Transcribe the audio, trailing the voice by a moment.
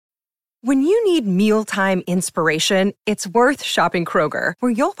When you need mealtime inspiration, it's worth shopping Kroger,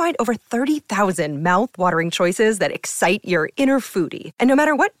 where you'll find over 30,000 mouth-watering choices that excite your inner foodie. And no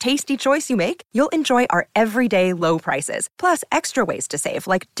matter what tasty choice you make, you'll enjoy our everyday low prices, plus extra ways to save,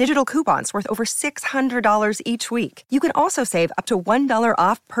 like digital coupons worth over $600 each week. You can also save up to $1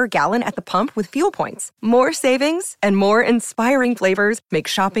 off per gallon at the pump with fuel points. More savings and more inspiring flavors make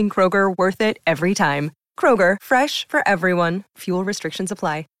shopping Kroger worth it every time. Kroger, fresh for everyone. Fuel restrictions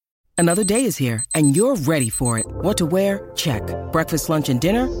apply. Another day is here, and you're ready for it. What to wear? Check. Breakfast, lunch, and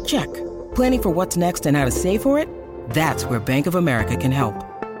dinner? Check. Planning for what's next and how to save for it? That's where Bank of America can help.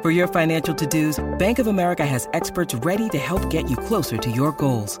 For your financial to-dos, Bank of America has experts ready to help get you closer to your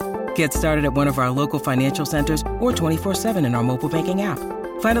goals. Get started at one of our local financial centers or 24/7 in our mobile banking app.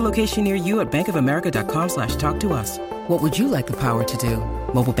 Find a location near you at bankofamerica.com/talktous. What would you like the power to do?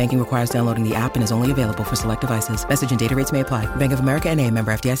 Mobile banking requires downloading the app and is only available for select devices. Message and data rates may apply. Bank of America N.A.,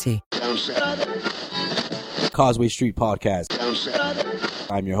 member FDIC. Causeway Street Podcast.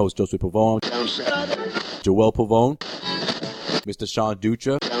 I'm your host, Joseph Pavone. Joel Pavone. Mr. Sean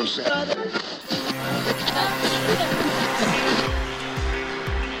Dutra.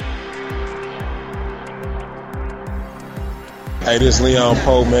 Hey, this is Leon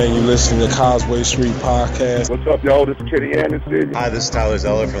Poe, man. You listening to Causeway Street Podcast. What's up, y'all? This is Kenny Anderson. Hi, this is Tyler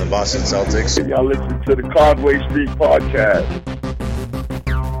Zeller from the Boston Celtics. Y'all listen to the Causeway Street Podcast.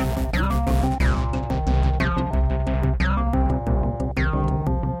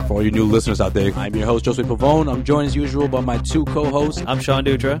 For all you new listeners out there, I'm your host, Joseph Pavone. I'm joined as usual by my two co-hosts. I'm Sean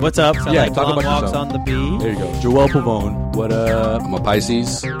Dutra. What's up? Sound Yeah, like talk long about walks yourself. on the beach. There you go. Joel Pavone. What up? I'm a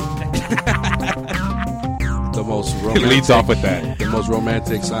Pisces. The most He romantic. leads off with that. The most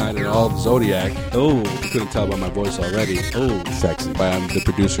romantic sign in all of Zodiac. Oh, You couldn't tell by my voice already. oh. Sexy. But I'm the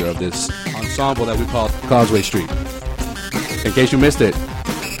producer of this ensemble that we call Causeway Street. In case you missed it,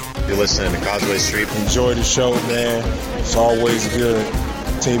 You're listening to Causeway Street. Enjoy the show, man. It's always good.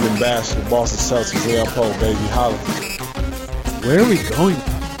 Team ambassador, Boston Celtics, Leon Poe, baby. Holla. where are we going?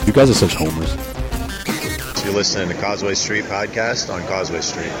 You guys are such homers. You're listening to Causeway Street Podcast on Causeway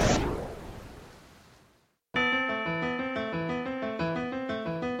Street.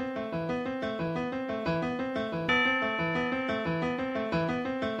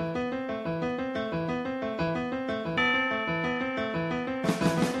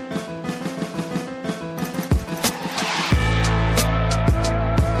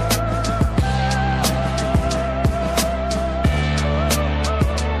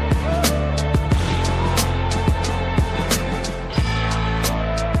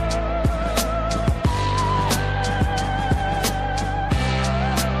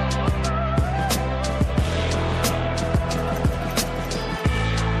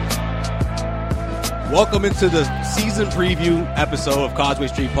 Welcome into the season preview episode of Causeway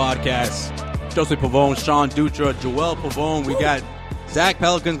Street Podcast. Joseph Pavone, Sean Dutra, Joel Pavone. We got Zach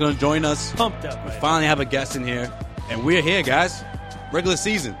Pelican's going to join us. Pumped up, right? Finally have a guest in here. And we're here, guys. Regular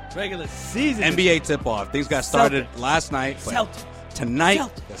season. Regular season. NBA tip-off. Things got started last night. But Celtics. tonight,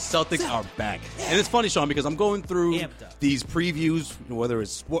 Celtics. the Celtics are back. And it's funny, Sean, because I'm going through Amped up. these previews, whether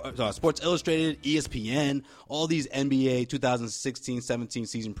it's Sports Illustrated, ESPN, all these NBA 2016-17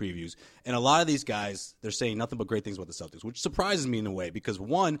 season previews. And a lot of these guys, they're saying nothing but great things about the Celtics, which surprises me in a way because,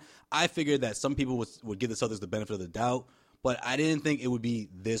 one, I figured that some people would give the Celtics the benefit of the doubt, but I didn't think it would be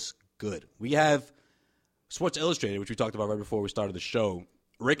this good. We have Sports Illustrated, which we talked about right before we started the show,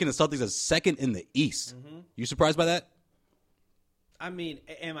 ranking the Celtics as second in the East. Mm-hmm. You surprised by that? I mean,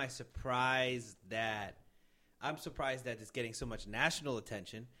 am I surprised that I'm surprised that it's getting so much national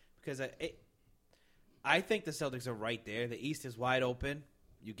attention because I think the Celtics are right there. The East is wide open.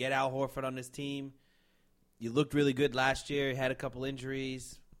 You get Al Horford on this team. You looked really good last year. Had a couple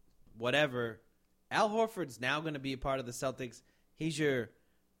injuries, whatever. Al Horford's now going to be a part of the Celtics. He's your,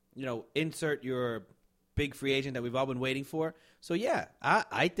 insert your big free agent that we've all been waiting for. So, yeah,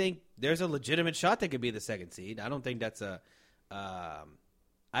 I think there's a legitimate shot that could be the second seed. I don't think that's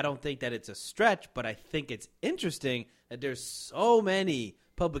I don't think that it's a stretch, but I think it's interesting that there's so many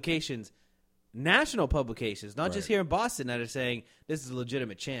publications, national publications, not just here in Boston, that are saying this is a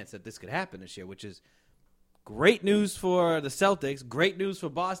legitimate chance that this could happen this year, which is great news for the Celtics, great news for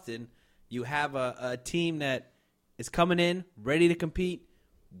Boston. You have a team that is coming in, ready to compete,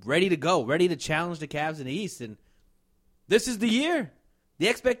 ready to go, ready to challenge the Cavs in the East, and this is the year. The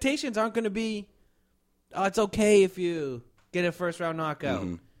expectations aren't going to be, it's okay if you get a first-round knockout.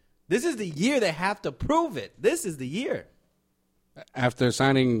 Mm-hmm. This is the year they have to prove it. This is the year. After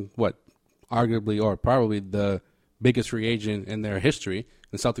signing, arguably or probably the biggest free agent in their history,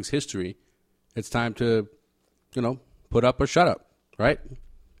 in Celtics history, it's time to, put up or shut up, right?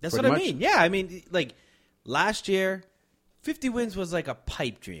 That's what I mean. Yeah, I mean, like, last year, 50 wins was like a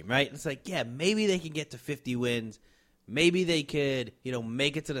pipe dream, right? It's like, yeah, maybe they can get to 50 wins. Maybe they could,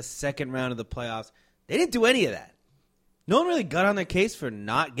 make it to the second round of the playoffs. They didn't do any of that. No one really got on their case for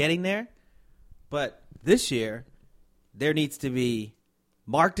not getting there. But this year, there needs to be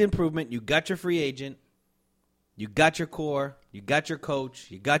marked improvement. You got your free agent. You got your core. You got your coach.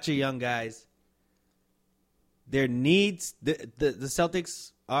 You got your young guys. There needs the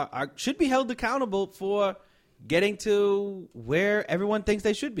Celtics should be held accountable for getting to where everyone thinks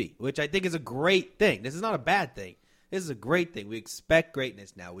they should be, which I think is a great thing. This is not a bad thing. This is a great thing. We expect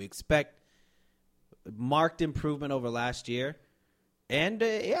greatness now. We expect marked improvement over last year. And,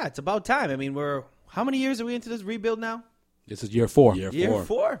 it's about time. I mean, how many years are we into this rebuild now? This is year 4. Year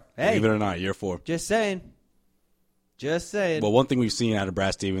four. Hey. Believe it or not, year 4. Just saying. Well, one thing we've seen out of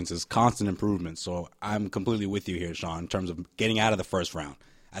Brad Stevens is constant improvement. So I'm completely with you here, Sean, in terms of getting out of the first round.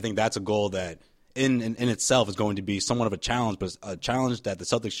 I think that's a goal that in itself is going to be somewhat of a challenge, but a challenge that the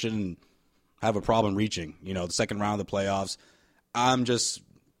Celtics shouldn't have a problem reaching. The second round of the playoffs. I'm just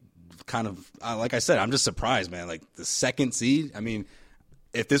kind of, like I said, I'm just surprised, man. Like the second seed, I mean,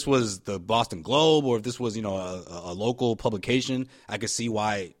 if this was the Boston Globe or if this was, a local publication, I could see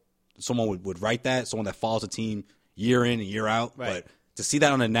why someone would write that, someone that follows a team year in and year out. Right. But to see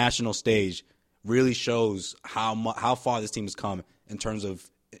that on a national stage really shows how far this team has come in terms of,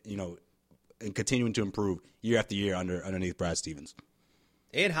 and continuing to improve year after year underneath Brad Stevens.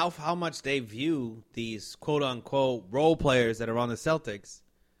 And how much they view these quote-unquote role players that are on the Celtics,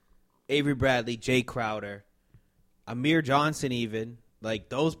 Avery Bradley, Jay Crowder, Amir Johnson even, like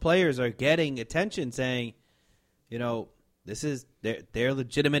those players are getting attention saying, they're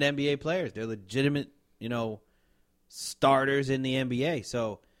legitimate NBA players. They're legitimate, starters in the NBA.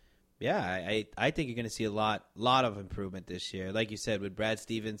 So, yeah, I think you're going to see a lot of improvement this year. Like you said, with Brad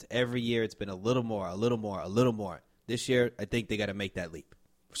Stevens, every year it's been a little more. This year, I think they got to make that leap.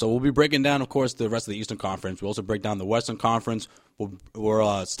 So we'll be breaking down, of course, the rest of the Eastern Conference. We'll also break down the Western Conference.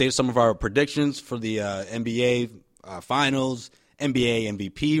 We'll state some of our predictions for the NBA Finals, NBA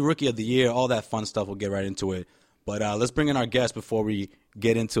MVP, Rookie of the Year, all that fun stuff. We'll get right into it. But let's bring in our guest before we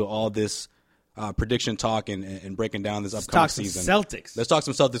get into all this prediction talk and breaking down this upcoming season. Celtics. Let's talk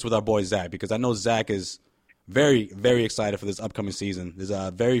some Celtics with our boy Zach, because I know Zach is very, very excited for this upcoming season.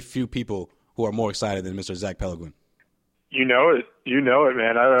 There's very few people who are more excited than Mr. Zach Pelegrin. You know it,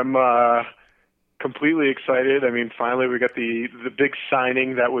 man. I'm completely excited. I mean, finally we got the big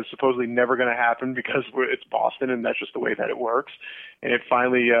signing that was supposedly never going to happen because it's Boston and that's just the way that it works. And it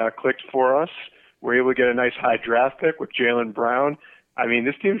finally clicked for us. We're able to get a nice high draft pick with Jaylen Brown. I mean,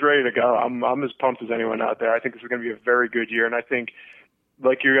 this team's ready to go. I'm as pumped as anyone out there. I think this is going to be a very good year. And I think,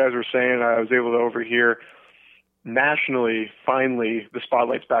 like you guys were saying, I was able to overhear nationally, finally, the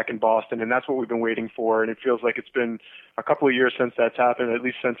spotlight's back in Boston, and that's what we've been waiting for. And it feels like it's been a couple of years since that's happened, at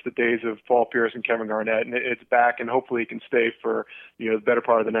least since the days of Paul Pierce and Kevin Garnett. And it's back, and hopefully it can stay for the better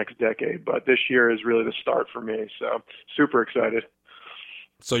part of the next decade. But this year is really the start for me, so super excited.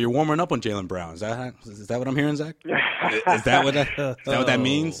 So you're warming up on Jaylen Brown. Is that what I'm hearing, Zach? Is that what that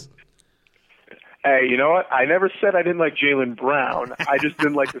means? Hey, you know what? I never said I didn't like Jaylen Brown. I just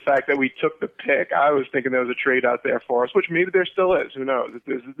didn't like the fact that we took the pick. I was thinking there was a trade out there for us, which maybe there still is. Who knows?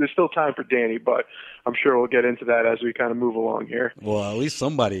 There's still time for Danny, but I'm sure we'll get into that as we kind of move along here. Well, at least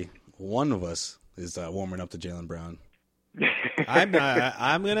one of us, is warming up to Jaylen Brown.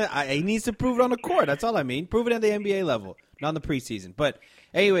 He needs to prove it on the court. That's all I mean. Prove it at the NBA level, not in the preseason. But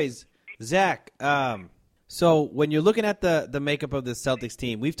anyways, Zach, so when you're looking at the makeup of the Celtics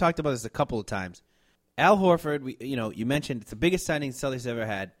team, we've talked about this a couple of times. Al Horford, you mentioned it's the biggest signing the Celtics ever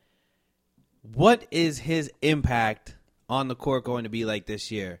had. What is his impact on the court going to be like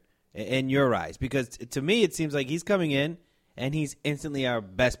this year in your eyes? Because to me, it seems like he's coming in and he's instantly our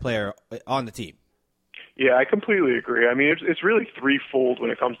best player on the team. Yeah, I completely agree. I mean, it's really threefold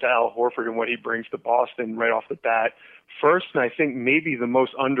when it comes to Al Horford and what he brings to Boston right off the bat. First, and I think maybe the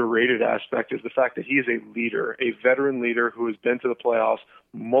most underrated aspect, is the fact that he is a leader, a veteran leader who has been to the playoffs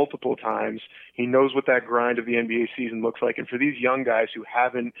multiple times. He knows what that grind of the NBA season looks like. And for these young guys who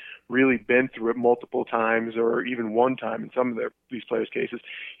haven't really been through it multiple times or even one time in some of these players' cases,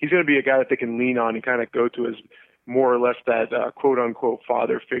 he's going to be a guy that they can lean on and kind of go to as more or less that quote-unquote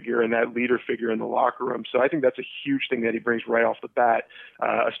father figure and that leader figure in the locker room. So I think that's a huge thing that he brings right off the bat,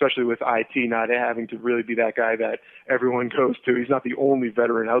 especially with IT not having to really be that guy that everyone goes to. He's not the only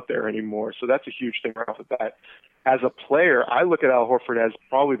veteran out there anymore. So that's a huge thing right off the bat. As a player, I look at Al Horford as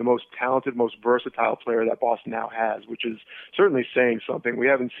probably the most talented, most versatile player that Boston now has, which is certainly saying something. We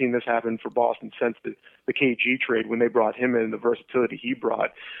haven't seen this happen for Boston since the the KG trade when they brought him in, the versatility he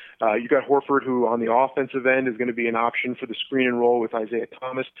brought. You got Horford, who on the offensive end is going to be an option for the screen and roll with Isaiah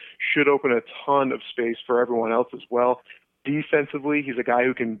Thomas, should open a ton of space for everyone else as well. Defensively, he's a guy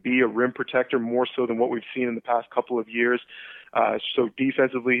who can be a rim protector more so than what we've seen in the past couple of years. So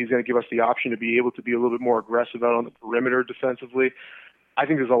defensively, he's going to give us the option to be able to be a little bit more aggressive out on the perimeter defensively. I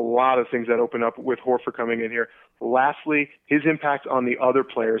think there's a lot of things that open up with Horford coming in here. Lastly, his impact on the other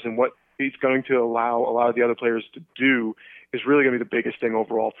players and what he's going to allow a lot of the other players to do is really going to be the biggest thing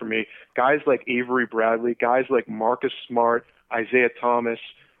overall for me. Guys like Avery Bradley, guys like Marcus Smart, Isaiah Thomas,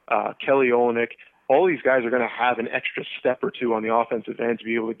 Kelly Olynyk, all these guys are going to have an extra step or two on the offensive end to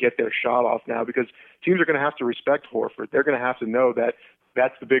be able to get their shot off now, because teams are going to have to respect Horford. They're going to have to know that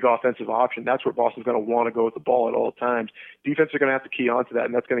that's the big offensive option. That's where Boston's going to want to go with the ball at all times. Defense are going to have to key onto that,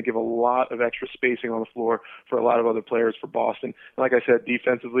 and that's going to give a lot of extra spacing on the floor for a lot of other players for Boston. And like I said,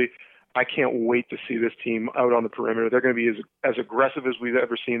 defensively, I can't wait to see this team out on the perimeter. They're going to be as aggressive as we've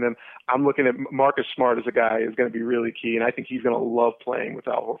ever seen them. I'm looking at Marcus Smart as a guy who's going to be really key, and I think he's going to love playing with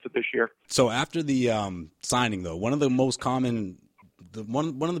Al Horford this year. So after the signing, though, one of the most common,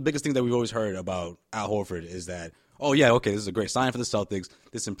 one of the biggest things that we've always heard about Al Horford is that, oh, yeah, okay, this is a great sign for the Celtics.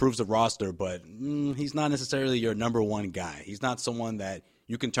 This improves the roster, but he's not necessarily your number one guy. He's not someone that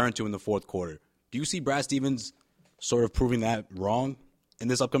you can turn to in the fourth quarter. Do you see Brad Stevens sort of proving that wrong in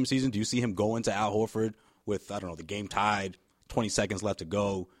this upcoming season? Do you see him going to Al Horford with, I don't know, the game tied, 20 seconds left to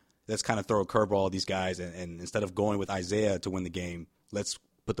go? Let's kind of throw a curveball at these guys, and instead of going with Isaiah to win the game, let's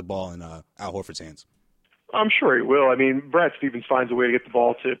put the ball in Al Horford's hands. I'm sure he will. I mean, Brad Stevens finds a way to get the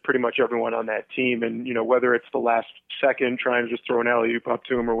ball to pretty much everyone on that team. And, you know, whether it's the last second trying to just throw an alley-oop up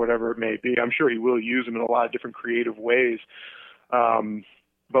to him or whatever it may be, I'm sure he will use him in a lot of different creative ways.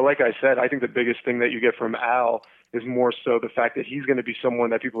 But like I said, I think the biggest thing that you get from Al is more so the fact that he's going to be someone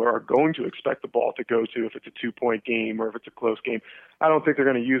that people are going to expect the ball to go to if it's a 2-point game or if it's a close game. I don't think they're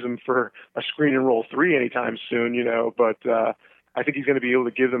going to use him for a screen and roll three anytime soon, you know, but I think he's going to be able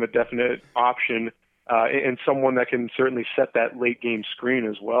to give them a definite option and someone that can certainly set that late game screen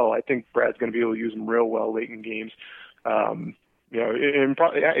as well. I think Brad's going to be able to use him real well late in games. You know, and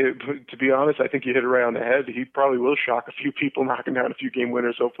probably, to be honest, I think you hit it right on the head. He probably will shock a few people, knocking down a few game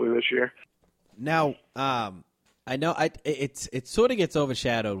winners hopefully this year. Now, I know it sort of gets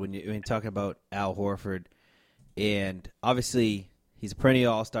overshadowed when you talk about Al Horford, and obviously he's a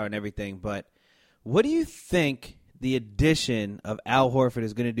perennial All-Star and everything, but what do you think the addition of Al Horford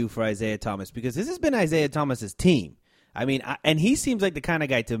is going to do for Isaiah Thomas? Because this has been Isaiah Thomas's team. I mean, and he seems like the kind of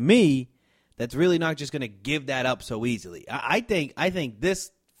guy to me that's really not just going to give that up so easily. I think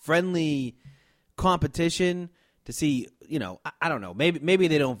this friendly competition to see, you know, I don't know, maybe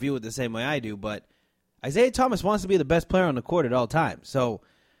they don't view it the same way I do, but Isaiah Thomas wants to be the best player on the court at all times. So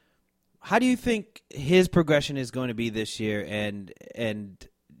how do you think his progression is going to be this year? And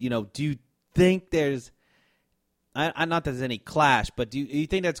you know, do you think there's not that there's any clash, but do you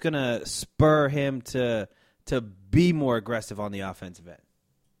think that's going to spur him to be more aggressive on the offensive end?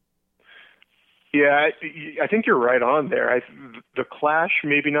 Yeah, I think you're right on there. The clash,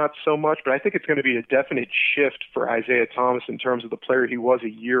 maybe not so much, but I think it's going to be a definite shift for Isaiah Thomas in terms of the player he was a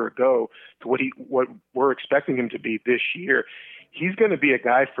year ago to what we're expecting him to be this year. He's going to be a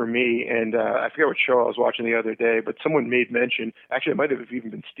guy for me, and I forget what show I was watching the other day, but someone made mention, actually it might have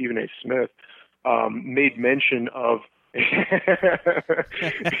even been Stephen A. Smith, made mention of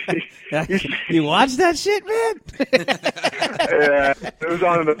You watch that shit, man? Yeah, it was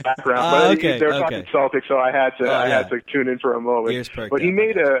on in the background. But they're talking Celtics, so I had to tune in for a moment. But he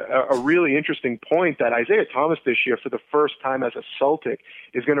made a really interesting point that Isaiah Thomas this year, for the first time as a Celtic,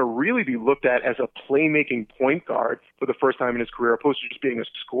 is going to really be looked at as a playmaking point guard for the first time in his career, opposed to just being a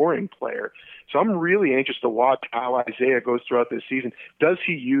scoring player. So I'm really anxious to watch how Isaiah goes throughout this season. Does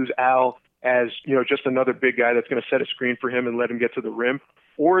he use Al as, you know, just another big guy that's going to set a screen for him and let him get to the rim?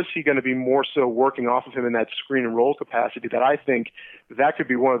 Or is he going to be more so working off of him in that screen and roll capacity that I think that could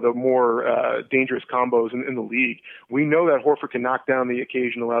be one of the more dangerous combos in the league? We know that Horford can knock down the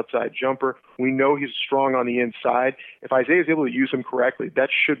occasional outside jumper. We know he's strong on the inside. If Isaiah is able to use him correctly, that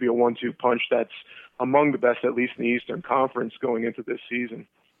should be a 1-2 punch that's among the best, at least in the Eastern Conference, going into this season.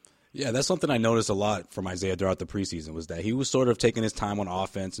 Yeah, that's something I noticed a lot from Isaiah throughout the preseason, was that he was sort of taking his time on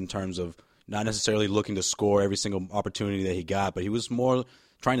offense in terms of not necessarily looking to score every single opportunity that he got, but he was more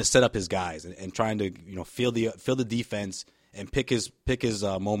trying to set up his guys and trying to, you know, feel the defense and pick his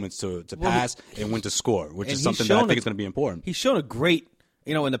moments to pass and when to score, which is something that I think is going to be important. He's shown a great,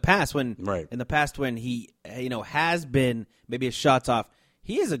 you know, in the past when he, you know, has been maybe his shots off,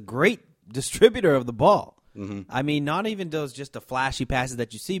 he is a great distributor of the ball. Mm-hmm. I mean, not even those just the flashy passes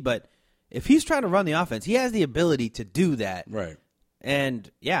that you see, but if he's trying to run the offense, he has the ability to do that. Right. And,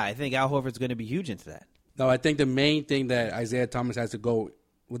 yeah, I think Al Horford's going to be huge into that. No, I think the main thing that Isaiah Thomas has to go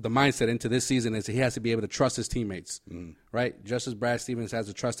with the mindset into this season is he has to be able to trust his teammates, right? Just as Brad Stevens has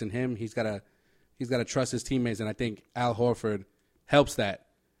to trust in him, he's got to trust his teammates, and I think Al Horford helps that.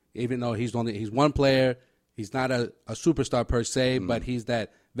 Even though he's one player, he's not a superstar per se, but he's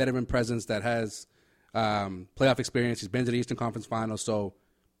that veteran presence that has playoff experience. He's been to the Eastern Conference Finals, so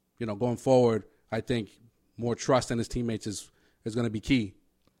going forward, I think more trust in his teammates is going to be key.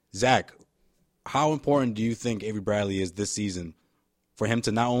 Zach, how important do you think Avery Bradley is this season for him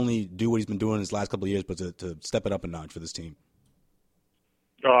to not only do what he's been doing his last couple of years, but to step it up a notch for this team?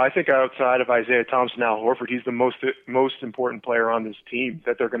 Oh, I think outside of Isaiah Thomas and Al Horford, he's the most important player on this team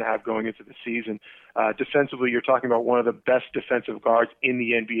that they're going to have going into the season. Defensively, you're talking about one of the best defensive guards in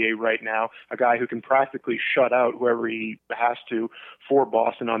the NBA right now, a guy who can practically shut out whoever he has to for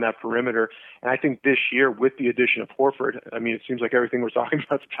Boston on that perimeter. And I think this year, with the addition of Horford, I mean, it seems like everything we're talking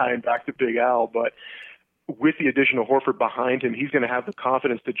about is tying back to Big Al, but with the addition of Horford behind him, he's going to have the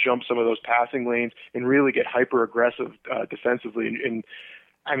confidence to jump some of those passing lanes and really get hyper-aggressive defensively. And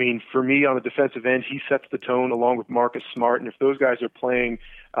I mean, for me, on the defensive end, he sets the tone along with Marcus Smart. And if those guys are playing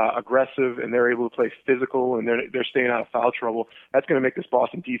aggressive and they're able to play physical and they're staying out of foul trouble, that's going to make this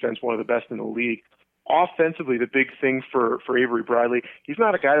Boston defense one of the best in the league. Offensively, the big thing for Avery Bradley, he's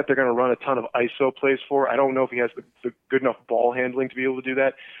not a guy that they're going to run a ton of ISO plays for. I don't know if he has the good enough ball handling to be able to do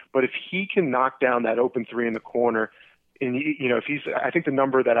that. But if he can knock down that open three in the corner, and if I think the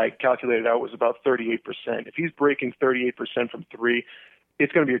number that I calculated out was about 38%. If he's breaking 38% from three,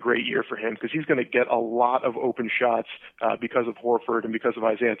 it's going to be a great year for him because he's going to get a lot of open shots because of Horford and because of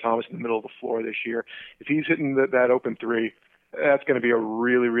Isaiah Thomas in the middle of the floor this year. If he's hitting that open three, that's going to be a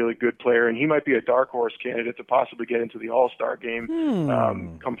really, really good player, and he might be a dark horse candidate to possibly get into the All-Star game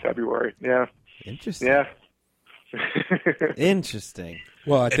come February. Yeah. Interesting. Yeah. Interesting.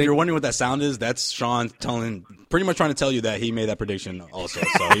 Well, if you're wondering what that sound is, that's Sean pretty much trying to tell you that he made that prediction also.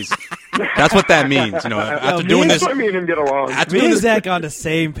 So that's what that means. After doing this, me and him get along. Me and Zach on the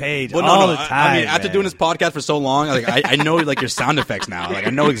same page all the time. I mean, after doing this podcast for so long, I know your sound effects now. I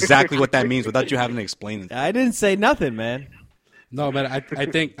know exactly what that means without you having to explain it. I didn't say nothing, man. No, but I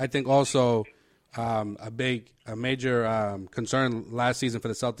think also a major concern last season for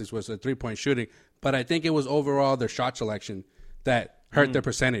the Celtics was the 3-point shooting, but I think it was overall their shot selection that hurt their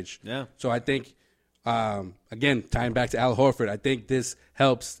percentage. Yeah. So I think, again, tying back to Al Horford, I think this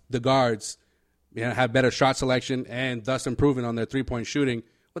helps the guards have better shot selection and thus improving on their 3-point shooting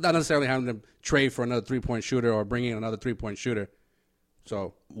without necessarily having to trade for another 3-point shooter or bring in another 3-point shooter.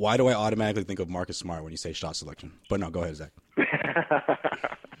 So why do I automatically think of Marcus Smart when you say shot selection? But no, go ahead, Zach.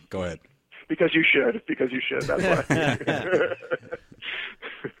 Go ahead. Because you should. That's why.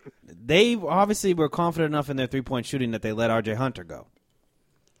 They obviously were confident enough in their 3-point shooting that they let R.J. Hunter go.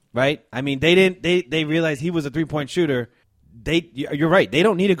 Right? I mean, they realized he was a 3-point shooter. You're right. They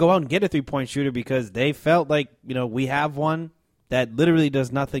don't need to go out and get a 3-point shooter because they felt like, we have one that literally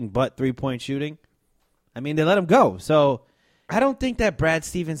does nothing but 3-point shooting. I mean, they let him go. So I don't think that Brad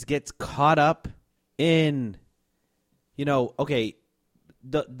Stevens gets caught up in, okay,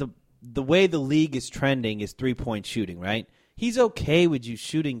 the way the league is trending is 3-point shooting, right? He's okay with you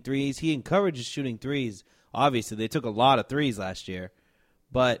shooting threes. He encourages shooting threes. Obviously, they took a lot of threes last year,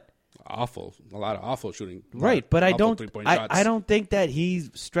 but a lot of awful shooting. Right, but I don't think that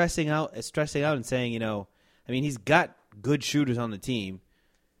he's stressing out and saying, he's got good shooters on the team.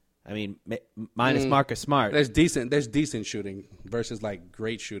 I mean, minus Marcus Smart. There's decent shooting versus like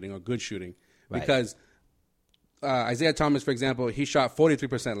great shooting or good shooting. Right. Because Isaiah Thomas, for example, he shot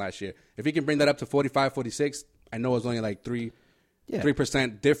 43% last year. If he can bring that up to 45, 46, I know it's only like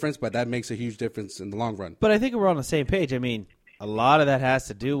 3% difference, but that makes a huge difference in the long run. But I think we're on the same page. I mean, a lot of that has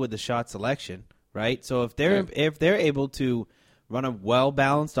to do with the shot selection, right? So if they're able to run a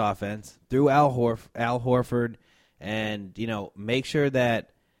well-balanced offense through Al Horford and, make sure that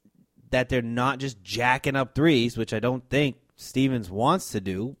they're not just jacking up threes, which I don't think Stevens wants to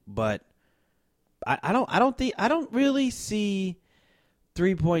do, but I don't really see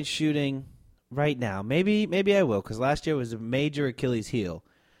 3-point shooting right now. Maybe I will, because last year was a major Achilles heel.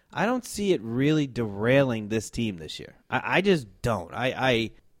 I don't see it really derailing this team this year. I just don't.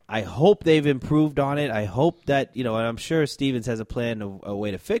 I hope they've improved on it. I hope that, and I'm sure Stevens has a plan, a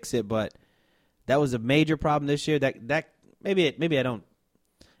way to fix it, but that was a major problem this year. That maybe I don't.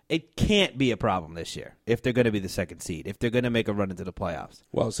 It can't be a problem this year if they're going to be the second seed, if they're going to make a run into the playoffs.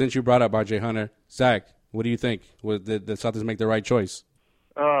 Well, since you brought up R.J. Hunter, Zach, what do you think? Did the Celtics make the right choice?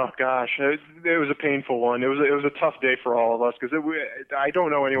 Oh gosh, it was a painful one. It was a tough day for all of us because I don't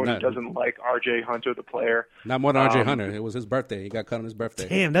know anyone who doesn't like R.J. Hunter, the player. Not more than R.J. Hunter. It was his birthday. He got cut on his birthday.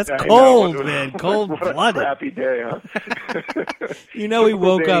 Damn, that's cold, man. Cold-blooded. What a crappy day, huh? You know, he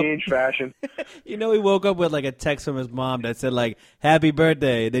woke up. Danny Ainge fashion. You know, he woke up with like a text from his mom that said like "Happy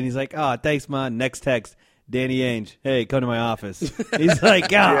birthday." Then he's like, "Oh, thanks, Mom." Next text, Danny Ainge. Hey, come to my office. He's like,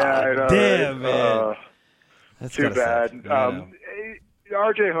 "God, yeah, damn, right? Man." That's too bad.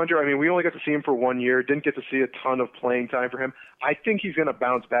 R.J. Hunter, I mean, we only got to see him for 1 year. Didn't get to see a ton of playing time for him. I think he's going to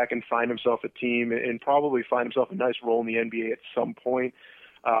bounce back and find himself a team and probably find himself a nice role in the NBA at some point.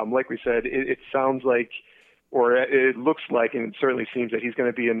 Like we said, it sounds like, or it looks like, and it certainly seems that he's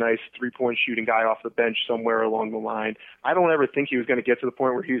going to be a nice three-point shooting guy off the bench somewhere along the line. I don't ever think he was going to get to the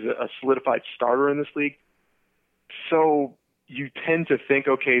point where he's a solidified starter in this league. So you tend to think,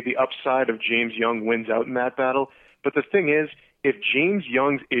 okay, the upside of James Young wins out in that battle. But the thing is, if James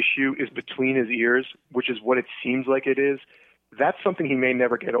Young's issue is between his ears, which is what it seems like it is, that's something he may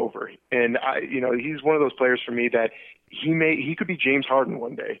never get over. And he's one of those players for me that he could be James Harden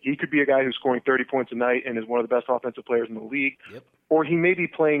one day. He could be a guy who's scoring 30 points a night and is one of the best offensive players in the league. Yep. Or he may be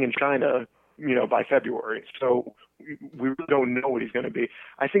playing in China, by February. So we really don't know what he's going to be.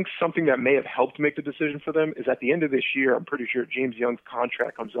 I think something that may have helped make the decision for them is at the end of this year, I'm pretty sure James Young's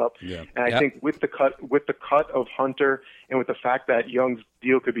contract comes up. Yeah. And I think with the cut of Hunter and with the fact that Young's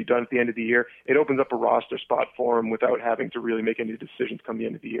deal could be done at the end of the year, it opens up a roster spot for him without having to really make any decisions come the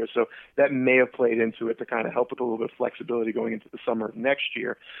end of the year. So that may have played into it to kind of help with a little bit of flexibility going into the summer of next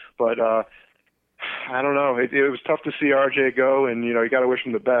year. But I don't know. It was tough to see RJ go, and you got to wish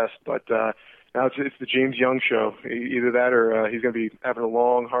him the best. But now it's the James Young show. Either that, or he's going to be having a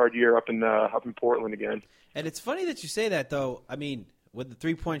long, hard year up in Portland again. And it's funny that you say that, though. I mean, with the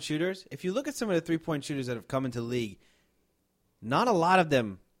 3-point shooters, if you look at some of the 3-point shooters that have come into the league, not a lot of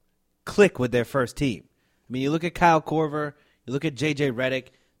them click with their first team. I mean, you look at Kyle Korver, you look at J.J. Redick,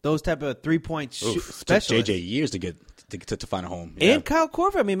 those type of 3-point specialists. J.J. years to get to find a home. Yeah. And Kyle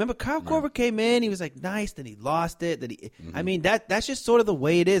Korver. I mean, remember Kyle Korver came in, he was like nice, then he lost it. I mean, that's just sort of the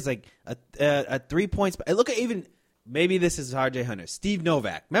way it is. Like a 3-point. Look at even maybe this is R.J. Hunter, Steve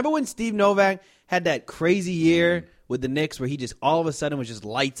Novak. Remember when Steve Novak had that crazy year with the Knicks where he just all of a sudden was just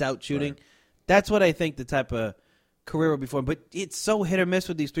lights out shooting? Right. That's what I think the type of career will be for him. But it's so hit or miss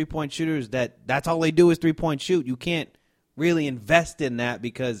with these 3-point shooters that's all they do is 3-point shoot. You can't really invest in that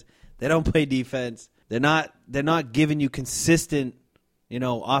because they don't play defense. They're not giving you consistent,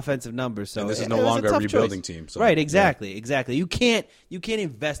 offensive numbers. So and this is no longer a rebuilding team. So, right? Exactly. You can't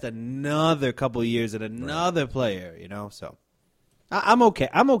invest another couple of years in another player. So I'm okay.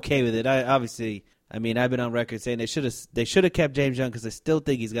 I'm okay with it. I've been on record saying they should have kept James Young because I still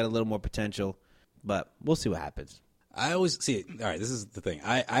think he's got a little more potential. But we'll see what happens. I always see it. All right, this is the thing.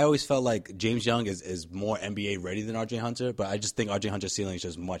 I always felt like James Young is more NBA ready than R.J. Hunter, but I just think R.J. Hunter's ceiling is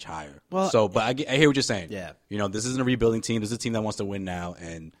just much higher. Well, but I hear what you're saying. Yeah. This isn't a rebuilding team. This is a team that wants to win now,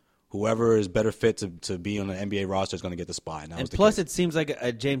 and whoever is better fit to be on an NBA roster is going to get the spot. And plus, it seems like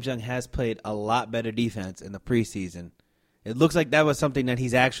James Young has played a lot better defense in the preseason. It looks like that was something that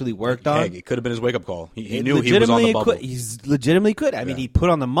he's actually worked on. It could have been his wake-up call. He knew he was on the bubble. He's legitimately could. I mean, he put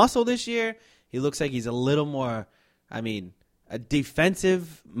on the muscle this year. He looks like he's a little more,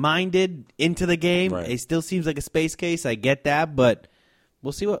 defensive-minded into the game. Right. It still seems like a space case. I get that, but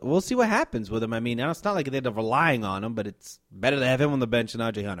we'll see what happens with him. I mean, it's not like they're relying on him, but it's better to have him on the bench than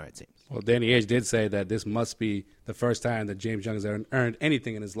R.J. Hunter, it seems. Well, Danny Ainge did say that this must be the first time that James Young has earned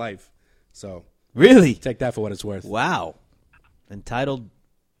anything in his life. So really, take that for what it's worth. Wow, entitled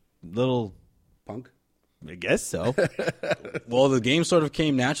little punk. I guess so. Well, the game sort of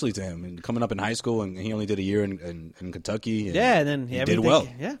came naturally to him, and coming up in high school, and he only did a year in Kentucky. And and then he did well.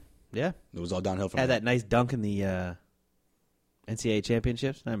 Yeah. It was all downhill from Had there. that nice dunk in the NCAA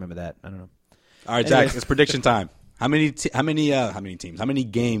championships. I remember that. I don't know. All right, Zach, it's prediction time. How many teams? How many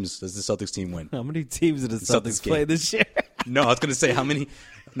games does the Celtics team win? How many teams did the Celtics play this year? No, I was going to say how many.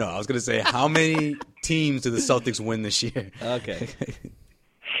 No, I was going to say how many teams do the Celtics win this year? Okay.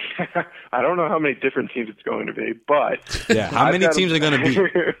 I don't know how many different teams it's going to be, but how many teams are going to be?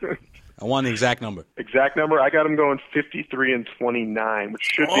 I want the exact number. Exact number? I got them going 53-29, which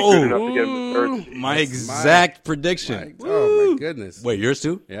should be good enough to get them the third seed. My exact prediction. Oh my goodness! Wait, yours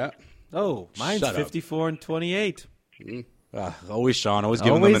too? Yeah. Oh, mine's 54-28. Always Sean, always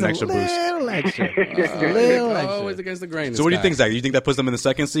giving them an extra boost. Always against the grain. So what do you think, Zach? Do you think that puts them in the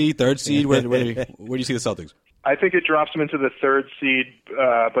second seed, third seed? Where do you see the Celtics? I think it drops them into the third seed,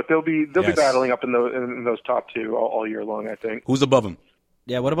 but they'll be battling up in those top two all year long, I think. Who's above them?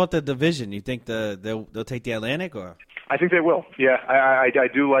 Yeah, what about the division? You think they'll take the Atlantic or? I think they will. Yeah, I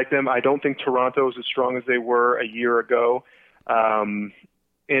do like them. I don't think Toronto is as strong as they were a year ago. And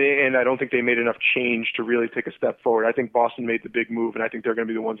I don't think they made enough change to really take a step forward. I think Boston made the big move, and I think they're going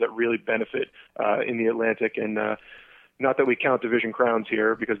to be the ones that really benefit in the Atlantic. And not that we count division crowns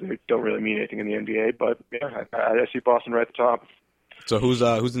here because they don't really mean anything in the NBA, but yeah, I see Boston right at the top. So who's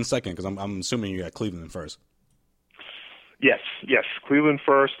in second? Because I'm assuming you got Cleveland in first. Yes, Cleveland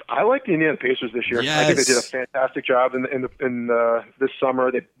first. I like the Indiana Pacers this year. Yes. I think they did a fantastic job in this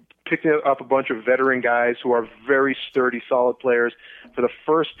summer. They picked up a bunch of veteran guys who are very sturdy, solid players. For the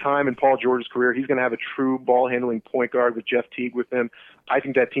first time in Paul George's career, he's going to have a true ball-handling point guard with Jeff Teague with him. I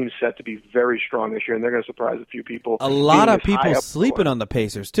think that team's set to be very strong this year, and they're going to surprise a few people. A lot of people sleeping on the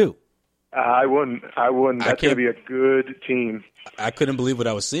Pacers, too. I wouldn't. That's going to be a good team. I couldn't believe what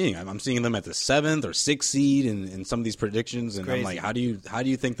I was seeing. I'm seeing them at the 7th or 6th seed in some of these predictions, and I'm like, how do you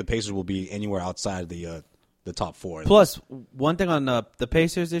think the Pacers will be anywhere outside the top 4? Plus, one thing on the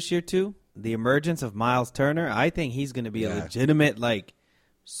Pacers this year too, the emergence of Miles Turner. I think he's going to be a legitimate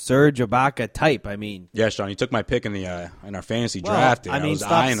Serge Ibaka type. I mean, yeah, Sean, you took my pick in our fantasy draft. I was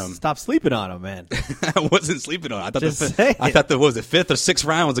eyeing him. Stop sleeping on him, man. I wasn't sleeping on him. I thought the 5th or 6th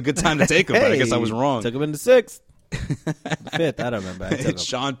round was a good time to take him, but I guess I was wrong. Took him in the 6th. The 5th, I don't remember.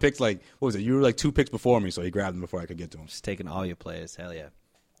 Sean picked what was it? You were 2 picks before me, so he grabbed him before I could get to him. Just taking all your players. Hell yeah.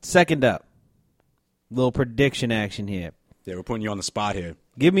 Second up, little prediction action here. Yeah, we're putting you on the spot here.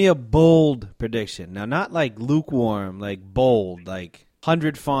 Give me a bold prediction. Now, not lukewarm, bold,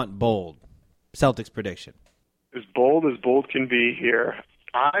 100 font bold. Celtics prediction. As bold can be here.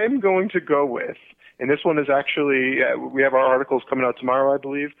 I'm going to go with, and this one is actually, we have our articles coming out tomorrow, I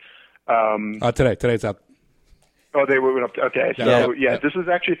believe. Today's out. Oh, they went up. Okay, so this is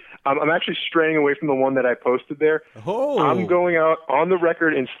actually, I'm actually straying away from the one that I posted there. Oh. I'm going out on the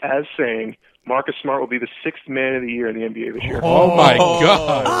record as saying Marcus Smart will be the 6th man of the year in the NBA this year. Oh my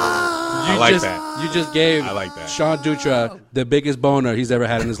God! I like that. You just gave Sean Dutra the biggest boner he's ever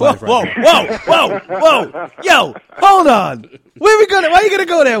had in his life. Whoa! Yo, hold on. Why are you gonna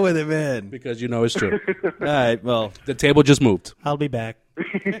go there with it, man? Because you know it's true. All right. Well, the table just moved. I'll be back.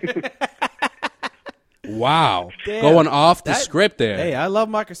 Wow. Damn. Going off the script there. Hey, I love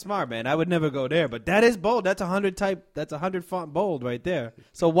Marcus Smart, man. I would never go there, but that is bold. That's 100 font bold right there.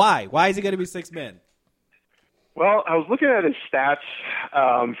 So why? Why is he going to be 6th man? Well, I was looking at his stats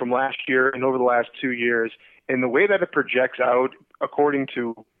from last year and over the last 2 years, and the way that it projects out, according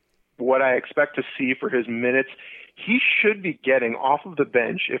to what I expect to see for his minutes, he should be getting off of the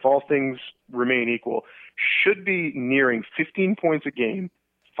bench, if all things remain equal, should be nearing 15 points a game,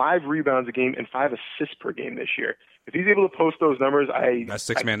 5 rebounds a game, and 5 assists per game this year. If he's able to post those numbers, that's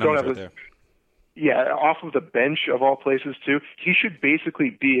 6-man numbers right there. Yeah, off of the bench of all places too. He should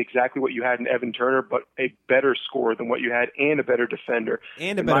basically be exactly what you had in Evan Turner, but a better scorer than what you had, and a better defender.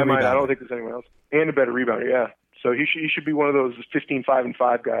 And a better rebounder. I don't think there's anyone else. And a better rebounder, yeah. So he should be one of those 15, 5, and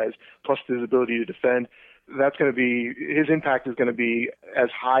 5 guys, plus his ability to defend. That's going to be, his impact is going to be as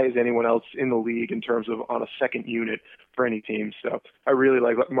high as anyone else in the league in terms of on a second unit for any team. So I really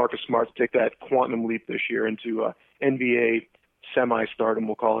like Marcus Smart to take that quantum leap this year into NBA semi-stardom,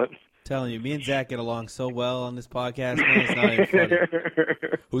 we'll call it. Telling you, me and Zach get along so well on this podcast, man. It's not even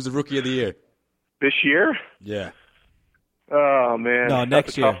funny. Who's the rookie of the year? This year? Yeah. Oh man, no,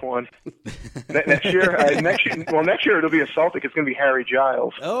 next year. Tough one. Next year, next year it'll be a Celtic. It's going to be Harry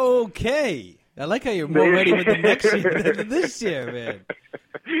Giles. Okay, I like how you're more ready with the next year than this year, man.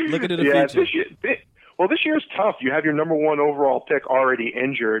 Looking at the future. This year's tough. You have your number 1 overall pick already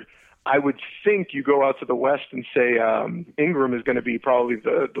injured. I would think you go out to the West and say Ingram is going to be probably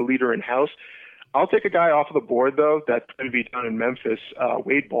the leader in house. I'll take a guy off of the board, though, that's going to be down in Memphis,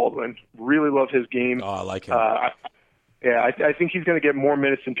 Wade Baldwin. Really love his game. Oh, I like him. I think he's going to get more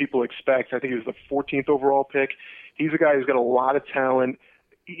minutes than people expect. I think he was the 14th overall pick. He's a guy who's got a lot of talent.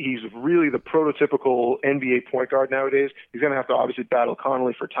 He's really the prototypical NBA point guard nowadays. He's going to have to obviously battle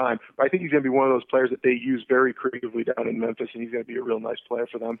Connolly for time, but I think he's going to be one of those players that they use very creatively down in Memphis, and he's going to be a real nice player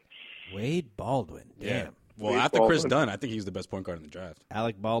for them. Wade Baldwin, damn. Yeah. Well, after Chris Dunn, I think he's the best point guard in the draft.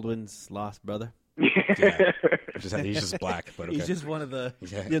 Alec Baldwin's lost brother. Yeah. He's just black, but okay. He's just one of the.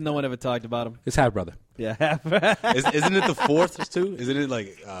 Yeah. No one ever talked about him. His half brother. Yeah, Isn't it the 4th too? Isn't it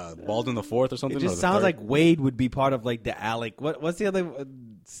like Baldwin the 4th or something? It just sounds like Wade would be part of like the Alec. What's the other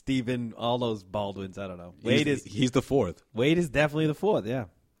Stephen? All those Baldwins. I don't know. He's the 4th. Wade is definitely the 4th. Yeah.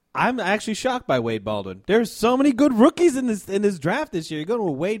 I'm actually shocked by Wade Baldwin. There's so many good rookies in this draft this year. You're going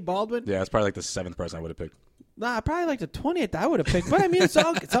with Wade Baldwin? Yeah, it's probably like the 7th person I would have picked. Nah, probably like the 20th I would have picked. But I mean, it's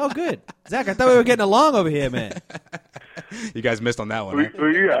all good. Zach, I thought we were getting along over here, man. You guys missed on that one. Who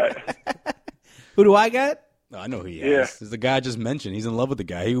you got? Who do I got? No, I know who he is. Yeah. It's the guy I just mentioned. He's in love with the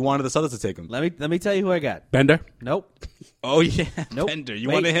guy. He wanted the Celtics to take him. Let me tell you who I got. Bender. Nope. Oh, yeah. Nope. Bender. You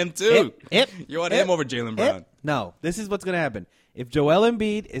Wait. wanted him, too. You wanted him over Jaylen Brown. No. This is what's going to happen. If Joel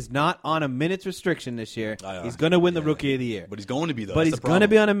Embiid is not on a minutes restriction this year, he's going to win the Rookie of the Year. But he's going to be, though. But That's he's the going to problem.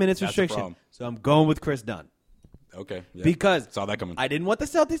 be on a minutes That's the restriction. problem. So I'm going with Chris Dunn. Okay. Yeah. Because Saw that coming. I didn't want the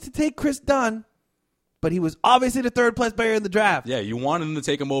Celtics to take Chris Dunn, but he was obviously the third place player in the draft. Yeah, you wanted him to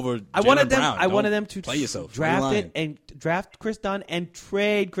take him over I wanted Jaylen Brown. them. I wanted them to play yourself. draft Chris Dunn and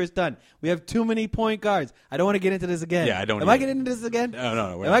trade Chris Dunn. We have too many point guards. I don't want to get into this again. Yeah, I don't Am I either. getting into this again?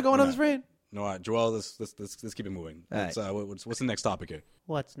 No. Am I going on this rant? No, Joel. Let's keep it moving. All right. What's the next topic here?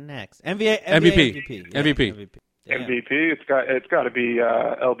 What's next? MVP. Yeah. MVP. It's got to be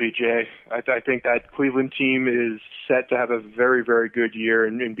LBJ. I think that Cleveland team is set to have a very, very good year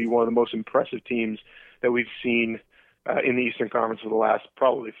and be one of the most impressive teams that we've seen in the Eastern Conference for the last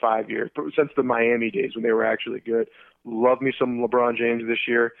probably 5 years, since the Miami days when they were actually good. Love me some LeBron James this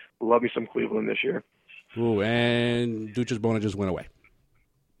year. Love me some Cleveland this year. Ooh, and Duchess Bona just went away.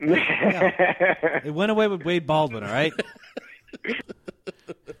 It went away with Wade Baldwin. All right.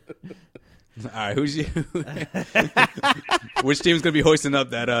 All right, who's you? Which team's gonna be hoisting up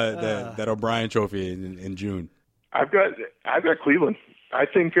that O'Brien Trophy in June? I've got Cleveland. I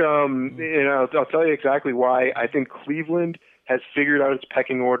think I'll tell you exactly why. I think Cleveland has figured out its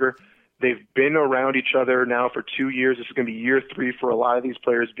pecking order. They've been around each other now for 2 years. This is going to be year 3 for a lot of these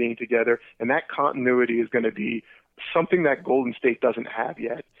players being together, and that continuity is going to be something that Golden State doesn't have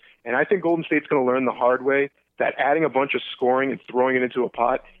yet. And I think Golden State's going to learn the hard way that adding a bunch of scoring and throwing it into a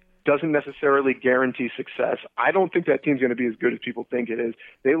pot doesn't necessarily guarantee success. I don't think that team's going to be as good as people think it is.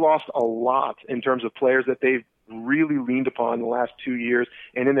 They lost a lot in terms of players that they've really leaned upon the last 2 years.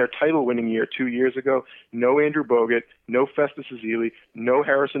 And in their title-winning year 2 years ago, no Andrew Bogut, no Festus Ezeli, no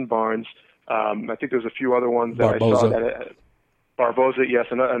Harrison Barnes. I think there's a few other ones that Barboza. I saw that Barboza, yes,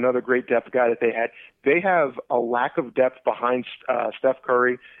 another great depth guy that they had. They have a lack of depth behind Steph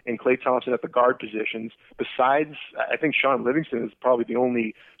Curry and Klay Thompson at the guard positions. Besides, I think Sean Livingston is probably the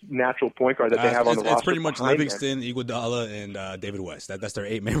only natural point guard that they have on the roster. It's pretty much behind Livingston, Iguodala, and David West. That's their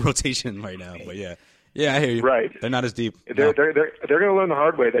 8-man rotation right now. But yeah, I hear you. Right. They're not as deep. They're going to learn the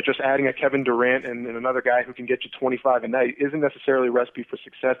hard way that just adding a Kevin Durant and another guy who can get you 25 a night isn't necessarily a recipe for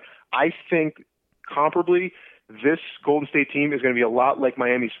success. I think comparably, this Golden State team is going to be a lot like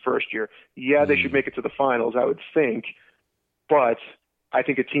Miami's first year. Yeah, they should make it to the finals, I would think, but I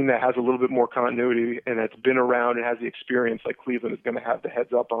think a team that has a little bit more continuity and that's been around and has the experience like Cleveland is going to have the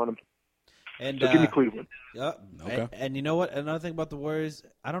heads up on them. And So give me Cleveland. Yeah. Okay. And you know what? Another thing about the Warriors,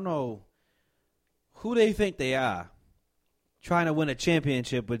 I don't know who they think they are trying to win a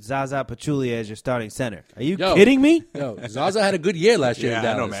championship with Zaza Pachulia as your starting center. Are you kidding me? Yo, Zaza had a good year last year. Yeah, in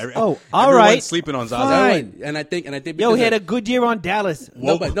I know, Dallas. man. Oh, all Everyone's right. sleeping on Zaza. Fine. And I think Yo, because he had of- a good year on Dallas.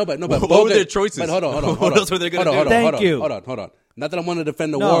 No, but What Bogut, were their choices? But hold on. What else were they gonna do? Thank you. Hold on. Not that I want to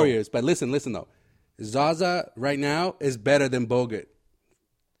defend the No. Warriors, but listen though. Zaza right now is better than Bogut.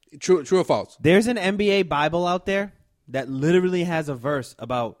 True or false? There's an NBA Bible out there that literally has a verse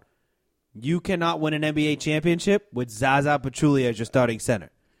about you cannot win an NBA championship with Zaza Pachulia as your starting center.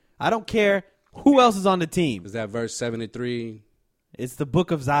 I don't care who else is on the team. Is that verse 73? It's the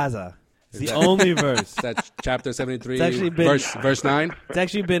book of Zaza. It's the only verse. Is that chapter 73? It's actually been- verse 9? It's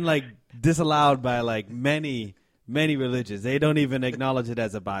actually been disallowed by many religions. They don't even acknowledge it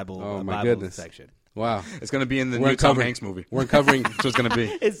as a Bible. Oh, my Bible goodness. section. Wow. It's going to be in the We're new Tom uncovering- Hanks movie. We're uncovering. That's what it's going to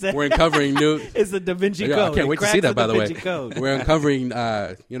be. We're uncovering new. It's the Da Vinci Yeah, Code. I can't wait to see that. By the way, Code. we're uncovering.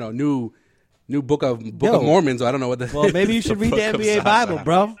 New book of Mormon. So I don't know what the. Well, maybe you should read the Book of NBA Zaza. Bible,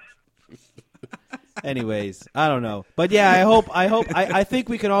 bro. Anyways, I don't know, but yeah, I think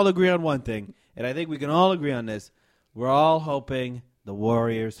we can all agree on one thing, and I think we can all agree on this. We're all hoping the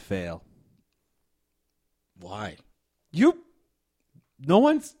Warriors fail. Why? No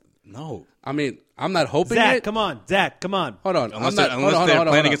one's. No. I mean, I'm not hoping Zach, it. come on, Zach, come on. Hold on. Unless I'm not, they're hold on, playing hold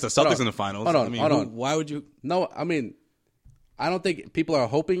on, against the hold Celtics on. in the finals. Hold on, I mean, hold on. why would you? No, I mean, I don't think people are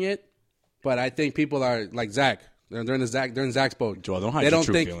hoping it, but I think people are like Zach. They're in Zach's boat. Joel, don't hide your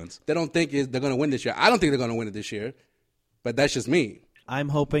true feelings. They don't think they're going to win this year. I don't think they're going to win it this year, but that's just me. I'm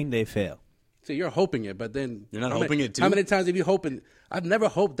hoping they fail. See, you're hoping it, but then You're not how hoping many, it too? How many times have you hoping? I've never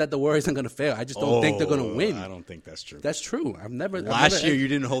hoped that the Warriors are going to fail. I just don't think they're going to win. I don't think that's true. That's true. Last year you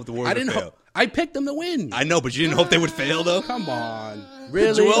didn't hope the Warriors would fail. I picked them to win. I know, but you didn't hope they would fail, though. Come on,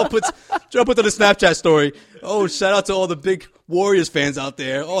 really? Joel put on the Snapchat story. Oh, shout out to all the big Warriors fans out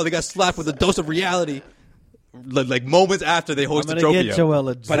there. Oh, they got slapped with a dose of reality. like moments after they hoist the I'm trophy. gonna get Joel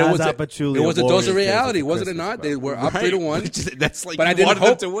a But it was Zaza Pachulia it was a dose Warriors of reality, jersey for wasn't it Christmas, not? bro. They were up Right. 3-1. That's like But you I didn't wanted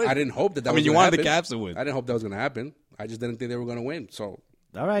hope. them to win. I didn't hope that. I was mean, you gonna wanted the happen. Cavs to win. I didn't hope that was going to happen. I just didn't think they were going to win. So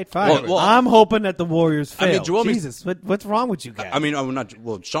All right, fine. Well, I'm hoping that the Warriors fail. I mean, Joel, Jesus, what's wrong with you guys? I mean, I'm not.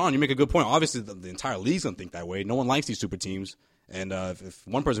 Well, Sean, you make a good point. Obviously, the entire league's gonna think that way. No one likes these super teams, and if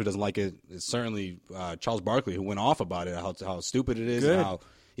one person who doesn't like it, it's certainly Charles Barkley, who went off about it, how stupid it is, and how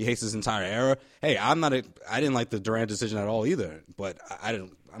he hates this entire era. Hey, I didn't like the Durant decision at all either, but I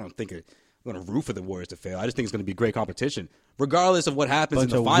don't think I'm going to root for the Warriors to fail. I just think it's going to be great competition, regardless of what happens in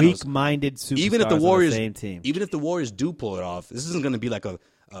the finals. Weak-minded superstars Even if the Warriors, on the same team. even if the Warriors do pull it off, this isn't going to be like a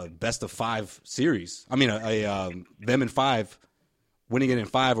best of 5 series. I mean, them in 5, winning it in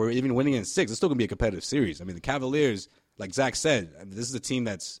 5, or even winning it in 6. It's still going to be a competitive series. I mean, the Cavaliers, like Zach said, this is a team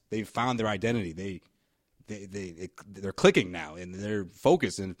they've found their identity. They're clicking now, and they're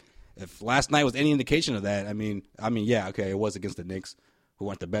focused. And if last night was any indication of that, I mean, yeah, okay, it was against the Knicks, who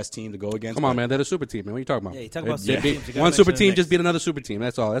weren't the best team to go against. come on, man, they're the super team, man. What are you talking about? Yeah, you talk about super teams. You gotta One super mention the team Knicks. just beat another super team.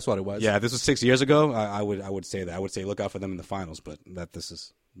 That's all. That's what it was. Yeah, if this was 6 years ago, I would say that. I would say look out for them in the finals, but that this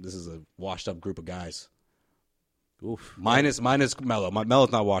is a washed up group of guys. Oof. Minus Melo.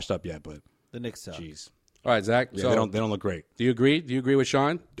 Melo's not washed up yet, but The Knicks suck. jeez, All right, Zach. yeah, so they don't look great. do you agree? Do you agree with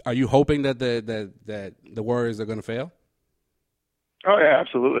Sean? Are you hoping that the Warriors are going to fail? Oh yeah,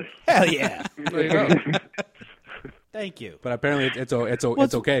 absolutely. Hell yeah. There you go. Thank you. But apparently, it's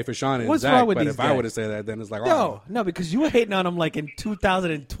okay for Sean and what's Zach. wrong with But these if I were to guys? say that, then it's like, No, because you were hating on him like in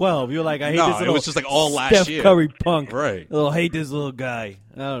 2012. You were like, I hate No, this it little was just like all last Steph year. Curry punk. Right. Hate this little guy.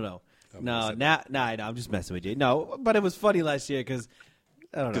 I don't know. No, I'm just messing with you. No, but it was funny last year because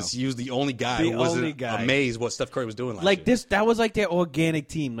I don't know. Because he was the only guy The who wasn't only guy. amazed what Steph Curry was doing last Like year. this, that was like their organic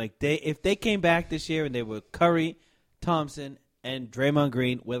team. Like if they came back this year and they were Curry, Thompson, and Draymond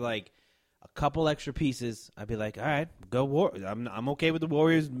Green with like a couple extra pieces, I'd be like, all right, go Warriors. I'm okay with the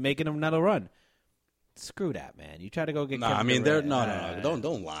Warriors making another run. Screw that, man. You try to go get. No, Kevin I mean Durant. no.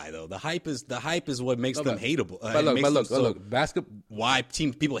 Don't lie though. The hype is what makes them hateable. But It makes them look, basketball. why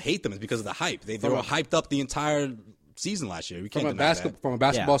people hate them is because of the hype. They were hyped up the entire season last year. We can't From a deny that.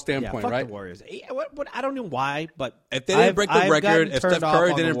 basketball Yeah, standpoint, fuck right? The Warriors. What, I don't know why, but If they didn't break the record, gotten if turned Steph off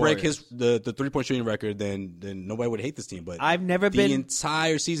Curry on the didn't break Warriors. the 3-point shooting record, then nobody would hate this team. But I've never the been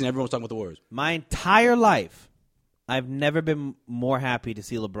entire season, everyone was talking about the Warriors. my entire life, I've never been more happy to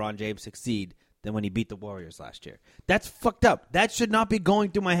see LeBron James succeed than when he beat the Warriors last year. That's fucked up. That should not be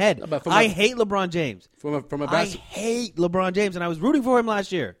going through my head. but I hate LeBron James. I hate LeBron James, and I was rooting for him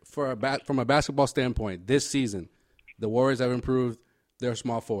last year. From a basketball standpoint, this season, the Warriors have improved their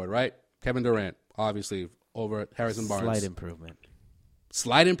small forward, right? Kevin Durant, obviously, over Harrison Barnes.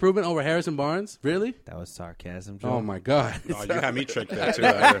 Slight improvement. Over Harrison Barnes? Really? That was sarcasm, Joe. Oh, my God. Oh, you had me tricked there too.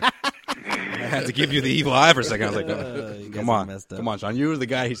 I had to give you the evil eye for a second. I was like, you guys come are on, messed up. come on, Sean. You were the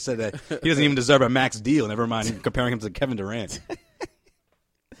guy who said that he doesn't even deserve a max deal. Never mind comparing him to Kevin Durant.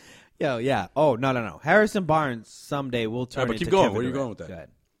 Yo, yeah. Oh, no. Harrison Barnes someday will turn but into keep going. Kevin Where are you Durant. going with that? Go ahead.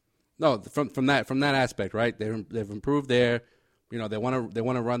 No, from that aspect, right? They've improved there. You know, they want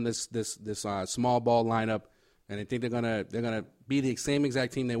to run this small ball lineup, and they think they're gonna be the same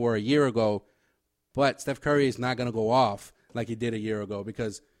exact team they were a year ago. But Steph Curry is not gonna go off like he did a year ago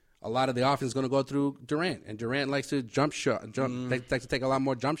because a lot of the offense is gonna go through Durant, and Durant likes to likes to take a lot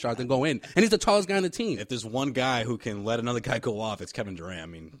more jump shots and go in, and he's the tallest guy on the team. If there's one guy who can let another guy go off, it's Kevin Durant. I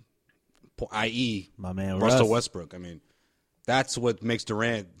mean, i.e., My man Russell Russ. Westbrook. I mean, that's what makes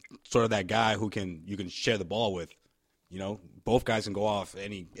Durant sort of that guy who you can share the ball with. You know, both guys can go off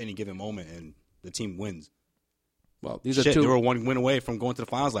any given moment, and the team wins. Well, these are They two. were one win away from going to the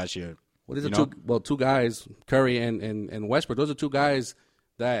finals last year. Well, these are two guys, Curry and Westbrook. Those are two guys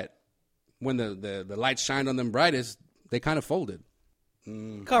that when the lights shined on them brightest, they kind of folded.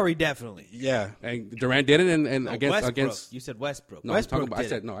 Curry definitely. Yeah, And Durant did it, and No, against Westbrook. against. You said Westbrook. No, Westbrook I'm talking about,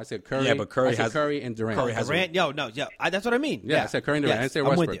 did it. I said Curry. Yeah, but Curry I said has- Curry and Durant. Curry has a- Durant. That's what I mean. Yeah, I said Curry and Durant. I didn't say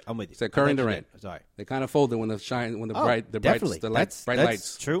Westbrook. I'm with you. I said Curry and I thought you Durant. did. Sorry. They kind of folded when the Definitely. bright That's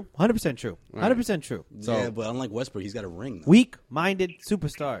lights. true. 100% true. 100% true. So- yeah, but unlike Westbrook, he's got a ring. Though. Weak-minded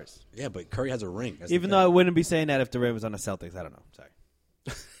superstars. Yeah, but Curry has a ring. That's the Even thing. though I wouldn't be saying that if Durant was on the Celtics. I don't know. Sorry.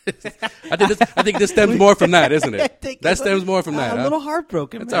 I think this stems more from that, isn't I it? think That it's stems more from that. I'm a huh? little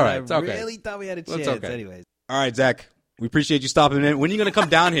heartbroken. It's man. all right. I It's okay. really thought we had a It's chance. okay. Anyways. All right, Zach. We appreciate you stopping in. When are you going to come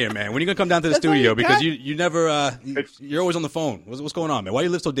down here, man? When are you going to come down to the That's all studio? you Because got? you never you're always on the phone. What's going on, man? Why do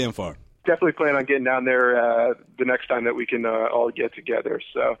you live so damn far? Definitely plan on getting down there the next time that we can all get together.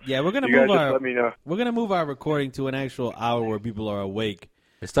 So Yeah, we're gonna you guys move just let me know. We're gonna move our recording to an actual hour where people are awake.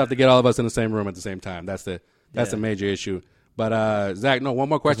 It's tough to get all of us in the same room at the same time. That's the major issue. But Zach, no, one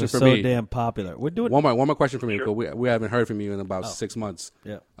more question for so me. Damn popular. We're doing one more question for me. Sure. We haven't heard from you in about 6 months.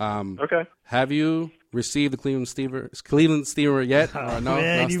 Yeah. Okay. Have you received the Cleveland Steamer yet? Oh, no,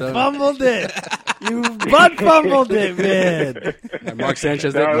 man, you still? fumbled it. You butt fumbled it, man. And Mark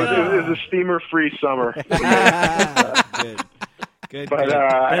Sanchez. No, it was a steamer-free summer. Good. But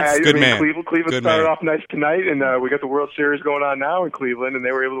good man. Cleveland started off nice tonight, and we got the World Series going on now in Cleveland, and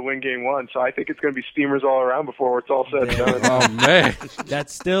they were able to win Game 1. So I think it's going to be steamers all around before it's all said and done. Oh man,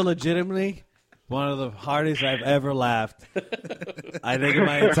 that's still legitimately one of the hardest I've ever laughed. I think in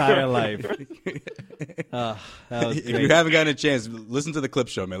my entire life. That was If you haven't gotten a chance, listen to the clip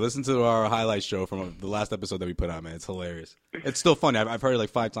show, man. Listen to our highlight show from the last episode that we put out, man. It's hilarious. It's still funny. I've heard it like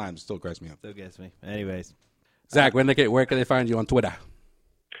 5 times. It still cracks me up. Still gets me. Anyways. Zach, where can they find you on Twitter?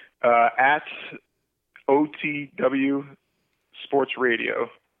 At OTW Sports Radio.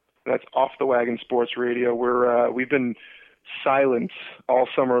 That's Off the Wagon Sports Radio. We've been silent all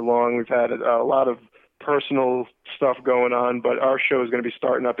summer long. We've had a lot of personal stuff going on, but our show is going to be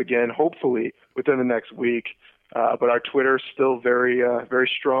starting up again, hopefully within the next week. But our Twitter is still very, very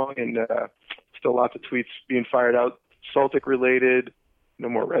strong, and still lots of tweets being fired out, Celtic related. No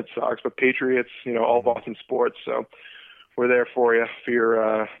more Red Sox, but Patriots, all Boston sports. So we're there for you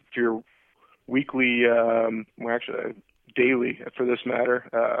for your weekly, daily, for this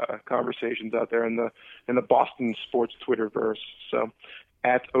matter, conversations out there in the Boston sports Twitterverse. So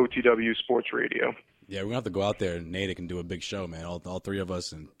at OTW Sports Radio. Yeah, we're gonna have to go out there, and Nate can do a big show, man. All 3 of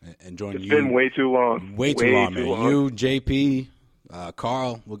us, and join you. It's been way too long. Way too long, man. You, JP,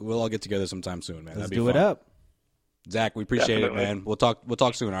 Carl, we'll all get together sometime soon, man. Let's That'd be do fun. it up. Zach, we appreciate Definitely. it, man. We'll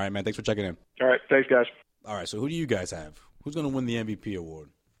talk soon. All right, man. Thanks for checking in. All right, thanks, guys. All right, so who do you guys have? Who's going to win the MVP award?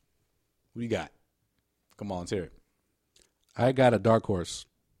 Who do you got? Come on, let's hear it. I got a dark horse.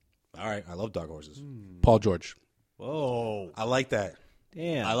 All right, I love dark horses. Paul George. Whoa. I like that.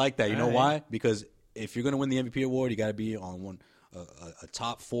 Damn. I like that. You know All right. why? Because if you're going to win the MVP award, you got to be on a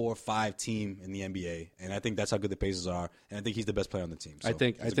top 4 or 5 team in the NBA, and I think that's how good the Pacers are, and I think he's the best player on the team. So I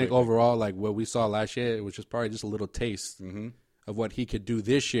think he's a great overall, like what we saw last year, it was just probably just a little taste of what he could do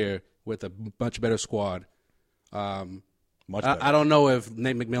this year with a much better squad. Much better. I don't know if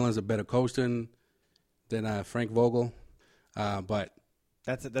Nate McMillan's a better coach than Frank Vogel, but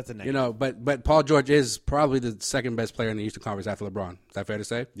That's a negative. but Paul George is probably the second best player in the Eastern Conference after LeBron. Is that fair to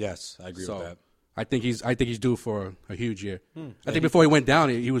say? Yes, I agree with that. I think he's due for a huge year. I think before he went down,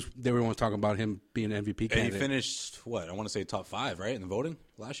 everyone was talking about him being an MVP candidate. And he finished I want to say top 5, right, in the voting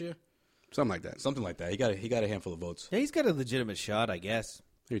last year, something like that. something like that. He got a handful of votes. Yeah, he's got a legitimate shot, I guess.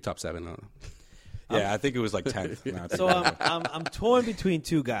 Maybe top 7. I don't know. Yeah, I think it was like 10th. So I'm torn between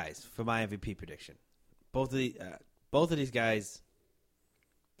 2 guys for my MVP prediction. Both of these guys.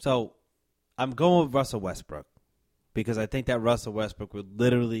 So I'm going with Russell Westbrook because I think that Russell Westbrook would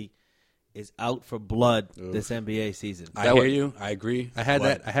literally is out for blood this NBA season. I hear you. I agree. I had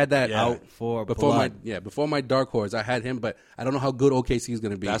that Yeah. out for before blood. before my dark horse. I had him, but I don't know how good OKC is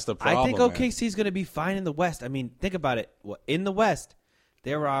going to be. That's the problem. I think man. OKC is going to be fine in the West. I mean, think about it. In the West,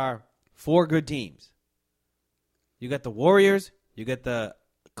 there are 4 good teams. You got the Warriors, you got the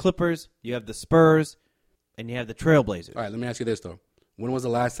Clippers, you have the Spurs, and you have the Trailblazers. All right, let me ask you this though: when was the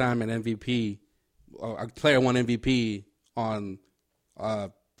last time an MVP, a player won MVP on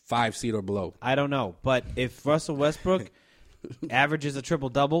 5 seed or below? I don't know, but if Russell Westbrook averages a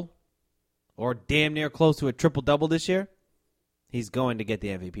triple-double or damn near close to a triple-double this year, he's going to get the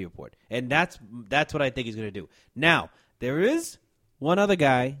MVP award. And that's what I think he's going to do. Now, there is one other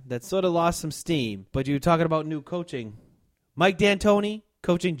guy that sort of lost some steam, but you're talking about new coaching. Mike D'Antoni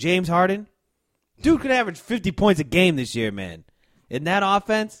coaching James Harden. Dude could average 50 points a game this year, man. In that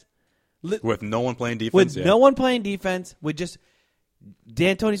offense, with no one playing defense. with no one playing defense, with just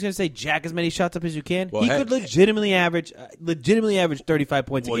D'Antoni's going to say jack as many shots up as you can. Well, He could legitimately average 35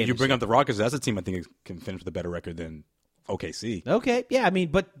 points a Well, game. you this bring year. up the Rockets. That's a team I think can finish with a better record than OKC. Okay, yeah, I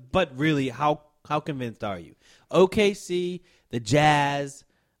mean, but really, how convinced are you? OKC, the Jazz,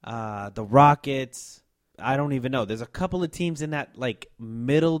 the Rockets. I don't even know. There's a couple of teams in that like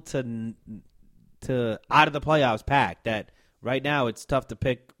middle to out of the playoffs pack that right now it's tough to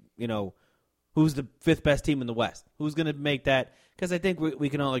pick. Who's the 5th best team in the West? Who's going to make that? Because I think we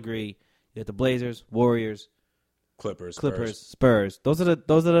can all agree that the Blazers, Warriors, Clippers, Spurs. Those are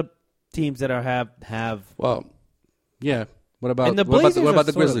the teams that have. Well, yeah. What about And the what Blazers about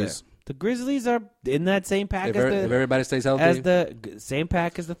the are sort of Grizzlies? there. The Grizzlies are in that same pack If as everybody stays healthy, as the same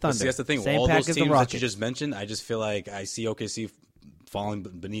pack as the Thunder. See, that's the thing. Same All pack those as the teams that Rockets. you just mentioned, I just feel like I see OKC falling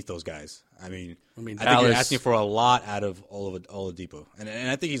beneath those guys. I think Dallas, you're asking for a lot out of Oladipo, and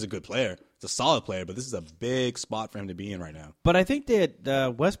I think he's a good player. It's a solid player, but this is a big spot for him to be in right now. But I think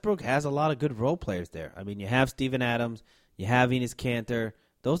that Westbrook has a lot of good role players there. I mean, you have Steven Adams, you have Enes Kanter.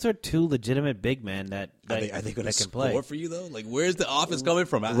 Those are two legitimate big men that Are they going to can score play for you though? Like, where's the offense coming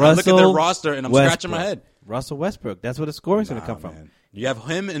from? I look at Russell their roster and I'm Westbrook. scratching my head. Russell Westbrook. That's where the scoring's going to come from. Man. You have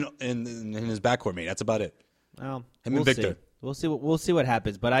him in his backcourt, mate. That's about it. Well, Him and Victor. See. We'll see what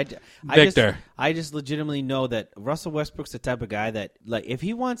happens. But I just legitimately know that Russell Westbrook's the type of guy that, like, if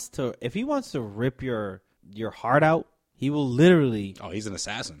he wants to rip your heart out, he will literally He's an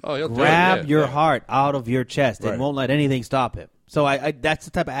assassin. he'll grab your heart out of your chest and Right. won't let anything stop him. So I that's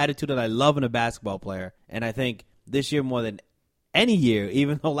the type of attitude that I love in a basketball player. And I think this year more than any year,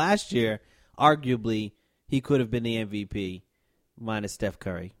 even though last year, arguably, he could have been the MVP, minus Steph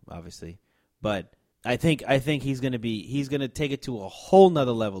Curry, obviously. But I think he's gonna take it to a whole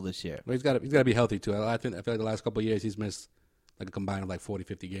nother level this year. Well, he's got to be healthy too. I feel like the last couple of years he's missed like a combined of like 40,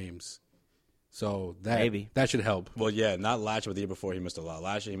 50 games. So that should help. Well, yeah, not last year, but the year before he missed a lot.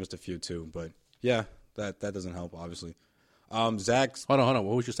 Last year he missed a few too, but yeah, that doesn't help obviously. Zach's Hold on.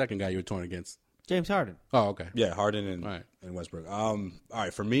 What was your second guy you were torn against? James Harden. Oh, okay. Yeah, Harden and Westbrook. All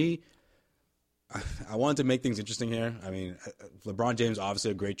right, for me, I wanted to make things interesting here. I mean, LeBron James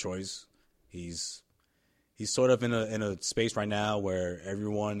obviously a great choice. He's sort of in a space right now where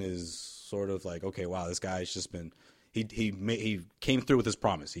everyone is sort of like, okay, wow, this guy's just been he came through with his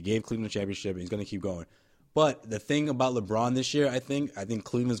promise. He gave Cleveland a championship, and he's going to keep going. But the thing about LeBron this year, I think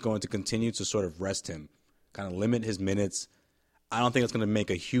Cleveland's going to continue to sort of rest him, kind of limit his minutes. I don't think it's going to make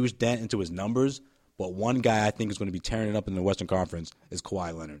a huge dent into his numbers, but one guy I think is going to be tearing it up in the Western Conference is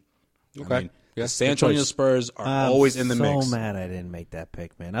Kawhi Leonard. Okay. I mean, Yeah, the San good Antonio choice. Spurs are always in the mix. So mad I didn't make that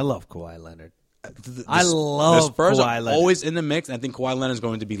pick, man. I love Kawhi Leonard. The Kawhi Spurs are Leonard. always in the mix, and I think Kawhi Leonard is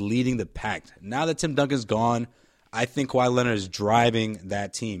going to be leading the pack. Now that Tim Duncan's gone, I think Kawhi Leonard is driving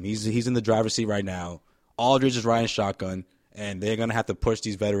that team. He's in the driver's seat right now. Aldridge is riding shotgun, and they're going to have to push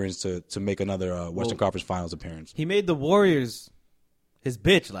these veterans to make another Western Conference Finals appearance. He made the Warriors his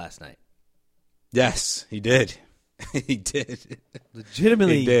bitch last night. Yes, he did. He did.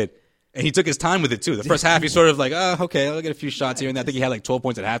 Legitimately. He did. And he took his time with it, too. The first half, he sort of like, okay, I'll get a few shots here. And I think he had like 12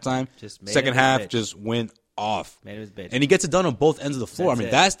 points at halftime. Just made Second him his half bitch. just went off. Made him his bitch. And he gets it done on both ends of the floor. That's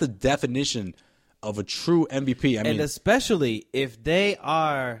it. That's the definition of a true MVP. And especially if they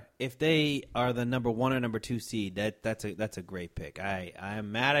are the number 1 or number 2 seed, that's a great pick. I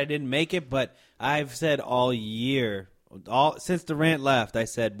am mad I didn't make it, but I've said all year, since Durant left, I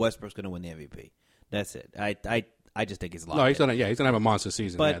said Westbrook's going to win the MVP. That's it. I just think he's locked. No, he's in. gonna have a monster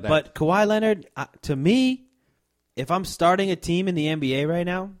season. But Kawhi Leonard, to me, if I'm starting a team in the NBA right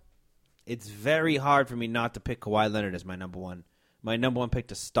now, it's very hard for me not to pick Kawhi Leonard as my number one pick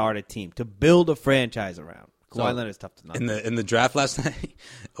to start a team, to build a franchise around. Kawhi Leonard is tough to knock. In the draft last night,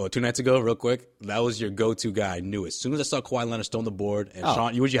 or 2 nights ago, real quick, that was your go-to guy. I knew it. As soon as I saw Kawhi Leonard stone the board, and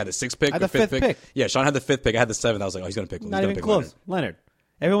Sean, you had the 6th pick, I had or the 5th fifth pick. Yeah, Sean had the 5th pick. I had the 7th. I was like, he's going to pick. Not even close. Leonard.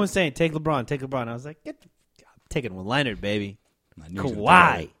 Everyone's saying take LeBron. I was like, I'm taking with Leonard, baby.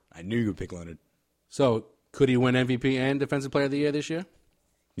 Kawhi. I knew you would pick Leonard. So could he win MVP and Defensive Player of the Year this year?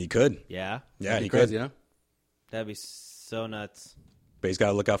 He could. Yeah. Yeah, he crazy, could. huh? That'd be so nuts. But he's got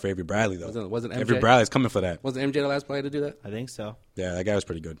to look out for Avery Bradley, though. Wasn't MJ? Avery Bradley's coming for that. Wasn't MJ the last player to do that? I think so. Yeah, that guy was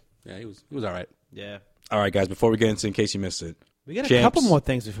pretty good. Yeah, he was all right. Yeah. All right, guys, before we get into In Case You Missed It. We got a Champs. couple more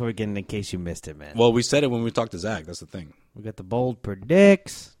things before we get in case you missed it, man. Well, we said it when we talked to Zach. That's the thing. We got the bold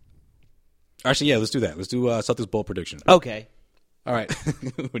predicts. Actually, yeah, let's do that. Let's do Celtics bold prediction. Okay. All right.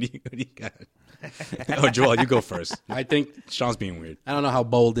 What do you got? Oh, Joel, you go first. I think Sean's being weird. I don't know how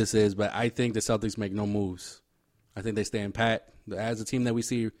bold this is, but I think the Celtics make no moves. I think they stand pat. As a team that we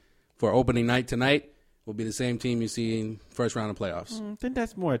see for opening night tonight will be the same team you see in first round of playoffs. I think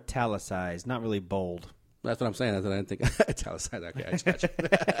that's more italicized, not really bold. That's what I'm saying. That's what I think. Italicized. Okay, I got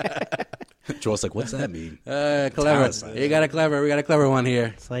you. Joel's like, what's that mean? Clever. Italicized. We got a clever one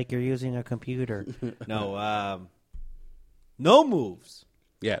here. It's like you're using a computer. No moves.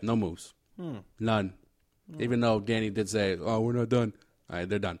 Yeah, no moves. None. Even though Danny did say, "Oh, we're not done." All right,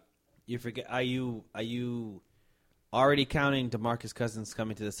 they're done. You forget? Are you already counting DeMarcus Cousins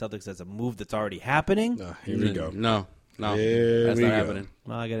coming to the Celtics as a move that's already happening? Here we go. No, Here that's we not go. happening.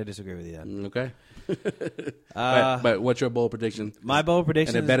 Well, I gotta disagree with you then. Okay. But what's your bold prediction? My bold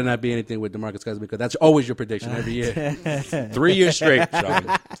prediction. And it better not be anything with DeMarcus Cousins because that's always your prediction every year. 3 years straight,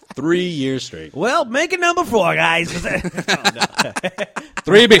 Sean. 3 years straight. Well, make it number 4, guys.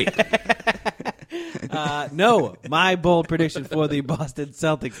 3B. No, my bold prediction for the Boston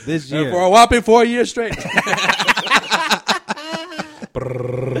Celtics this year. For a whopping 4 years straight.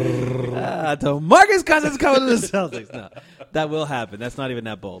 DeMarcus Cousins coming to the Celtics. No, that will happen. That's not even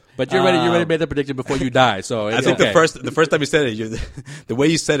that bold. But you're ready. You already made the prediction before you die. So I think the first time you said it, the way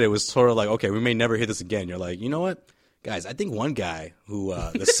you said it was sort of like, okay, we may never hear this again. You're like, you know what, guys? I think one guy who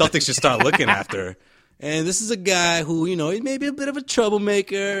the Celtics should start looking after. And this is a guy who, he may be a bit of a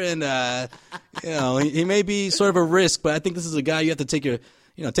troublemaker, and he may be sort of a risk. But I think this is a guy you have to take a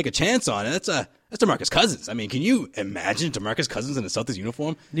chance on. And that's DeMarcus Cousins. I mean, can you imagine DeMarcus Cousins in a Celtics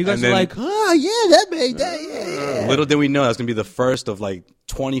uniform? You guys are like, oh yeah, that made that. Yeah. Little did we know that's gonna be the first of like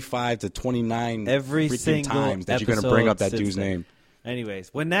 25 to 29 every freaking single times that you're gonna bring up that dude's name.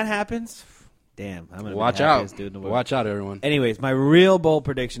 Anyways, when that happens. Damn, I'm gonna watch be the out. happiest dude in the world. Watch out, everyone. Anyways, my real bold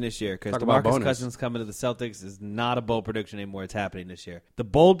prediction this year, because about DeMarcus bonus. Cousins coming to the Celtics is not a bold prediction anymore. It's happening this year. The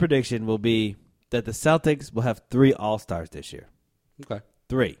bold prediction will be that the Celtics will have 3 All-Stars this year. Okay.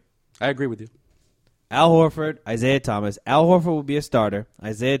 3. I agree with you. Al Horford, Isaiah Thomas. Al Horford will be a starter.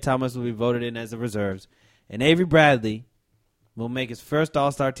 Isaiah Thomas will be voted in as the reserves. And Avery Bradley will make his first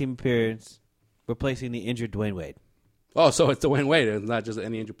All-Star team appearance, replacing the injured Dwayne Wade. Oh, so it's Dwayne Wade. It's not just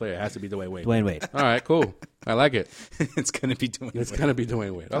any injured player. It has to be Dwayne Wade. Dwayne Wade. All right, cool. I like it. It's going to be Dwayne Wade. It's going to be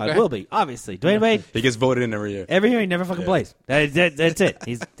Dwayne Wade. Okay. It will be, obviously. Dwayne Wade. He gets voted in every year. Every year he never fucking plays. That's it.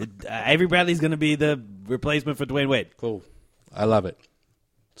 He's Avery Bradley's going to be the replacement for Dwayne Wade. Cool. I love it.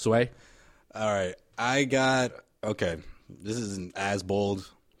 Sway? All right. Okay, this isn't as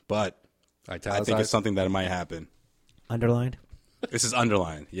bold, but I think it's something that might happen. Underlined? This is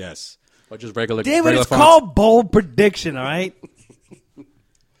underlined, yes. Or just regular Damn it, regular it's fonts? called bold prediction, all right? All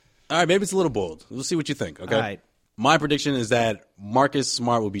right, maybe it's a little bold. We'll see what you think, okay? All right. My prediction is that Marcus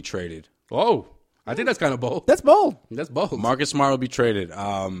Smart will be traded. Oh, I think that's kind of bold. That's bold. That's bold. Marcus Smart will be traded.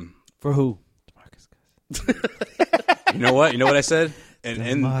 For who? You know what? You know what I said? And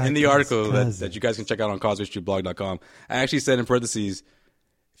in the article Cousins. that you guys can check out on CausewayStreetBlog.com, I actually said in parentheses,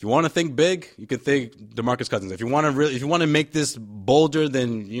 if you want to think big, you can think DeMarcus Cousins. If you want to make this bolder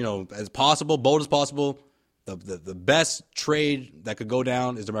than as possible, bold as possible, the best trade that could go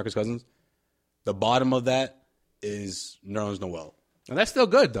down is DeMarcus Cousins. The bottom of that is Nerlens Noel, and that's still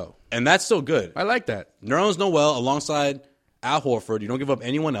good though. And that's still good. I like that. Nerlens Noel alongside Al Horford. You don't give up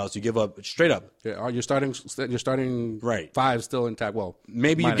anyone else. You give up straight up. Yeah, you're starting right. 5 still intact. Well,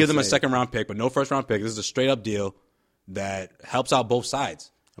 maybe you give them a second round pick, but no first round pick. This is a straight up deal that helps out both sides.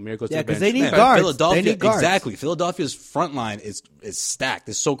 Because they need guards. Philadelphia, they need guards. Exactly. Philadelphia's front line is stacked.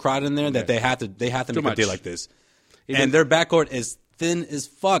 It's so crowded in there that they have to make a deal like this. And their backcourt is thin as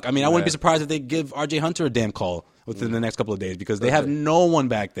fuck. I mean, I wouldn't be surprised if they give R.J. Hunter a damn call within the next couple of days because they have no one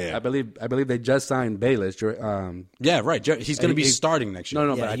back there. I believe they just signed Bayless. Yeah, right. He's going to be starting next year.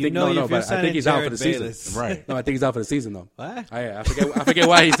 No, but I think he's out for the season. Right. No, I think he's out for the season though. What? I forget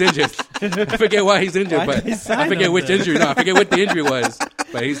why he's injured. I forget why he's injured, but I forget which injury. No, I forget what the injury was.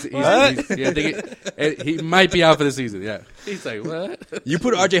 But he might be out for the season. Yeah. He's like, what? You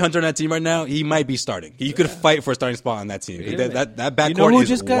put R.J. Hunter on that team right now, he might be starting. He could fight for a starting spot on that team. That backcourt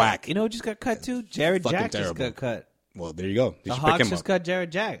is whack. You know who just got cut too? Jared Jack just got cut. Well, there you go. The Hawks just cut Jared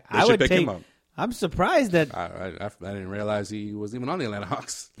Jack. I would pick him up. I'm surprised that I didn't realize he was even on the Atlanta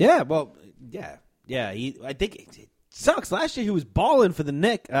Hawks. Yeah, well, yeah. I think it sucks. Last year he was balling for the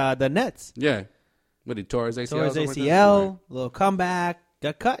Nets. Yeah, but he tore his ACL. Tore his ACL, little comeback,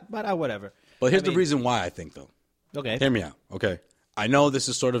 got cut, but whatever. But here's the reason why I think though. Okay, hear me out. Okay, I know this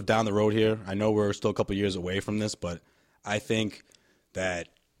is sort of down the road here. I know we're still a couple years away from this, but I think that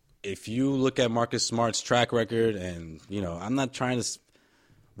if you look at Marcus Smart's track record, and I'm not trying to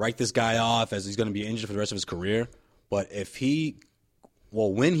write this guy off as he's going to be injured for the rest of his career, but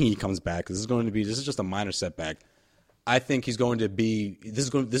when he comes back, this is just a minor setback. I think he's going to be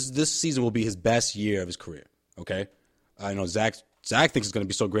this season will be his best year of his career. Okay, I know Zach thinks it's going to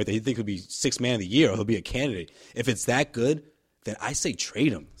be so great that he thinks he'll be 6th man of the year or he'll be a candidate. If it's that good, then I say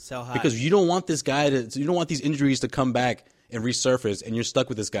trade him. Sell high. Because you don't want this guy you don't want these injuries to come back and resurface, and you're stuck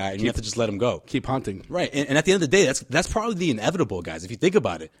with this guy, and you have to just let him go. Keep hunting. Right, and at the end of the day, that's probably the inevitable, guys. If you think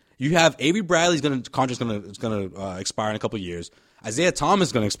about it, you have Avery Bradley's contract's going to expire in a couple of years. Isaiah Thomas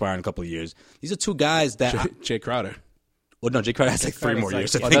is going to expire in a couple of years. These are two guys that Jay Crowder. Well, no, Jay Crowder has like 3 more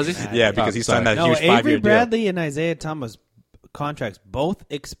years. Does he? Yeah, because he signed that huge 5-year deal. Avery Bradley and Isaiah Thomas contracts both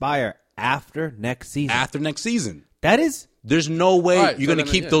expire after next season. That is, there's no way you're going to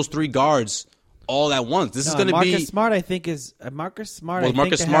keep those 3 guards all at once. This is going to be Marcus Smart. I think is Marcus Smart. Well,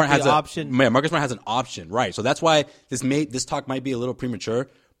 Marcus Smart has an option. Marcus Smart has an option, right? So that's why this talk might be a little premature.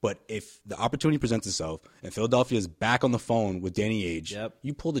 But if the opportunity presents itself and Philadelphia is back on the phone with Danny Ainge,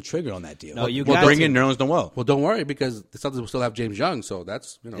 you pull the trigger on that deal. No, you bring in Nerlens Noel. Well, don't worry because the Celtics will still have James Young, so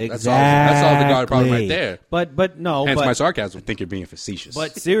that's that's all the guard problem right there. But no, hence my sarcasm. I think you're being facetious.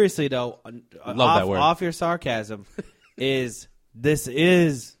 But seriously though, that word. Off your sarcasm, this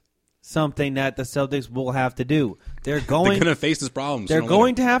is something that the Celtics will have to do. They're going to face this problem. They're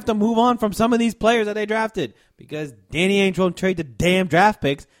going to have to move on from some of these players that they drafted because Danny Ainge won't trade the damn draft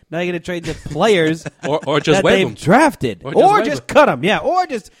picks. Now you're going to trade the players or just that waive they've them. drafted, or just cut them. Yeah, or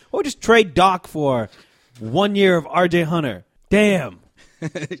just trade Doc for 1 year of R.J. Hunter. Damn.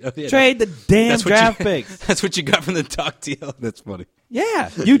 Trade the damn draft picks. That's what you got from the Doc deal. That's funny. Yeah,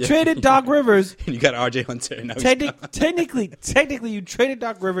 you traded Doc Rivers. And you got R.J. Hunter. Now Technically, you traded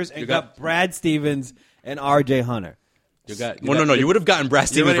Doc Rivers and got Brad Stevens and R.J. Hunter. You would have gotten Brad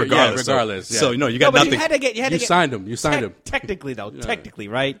Stevens regardless. So you got nothing. You signed him. You signed him. Technically, though,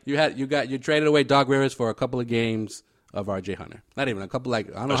 right? You traded away Doc Rivers for a couple of games of R.J. Hunter. Not even a couple. I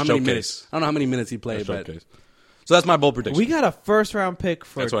don't know how many minutes. I don't know how many minutes he played, but so that's my bold prediction. We got a first-round pick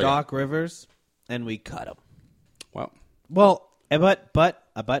for Doc Rivers, and we cut him. Wow. Well, but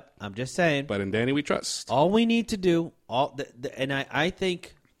I'm just saying. But in Danny, we trust. All we need to do, and I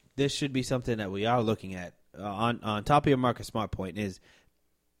think this should be something that we are looking at on top of your Marcus Smart point is,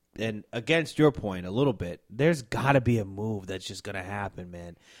 and against your point a little bit, there's got to be a move that's just going to happen,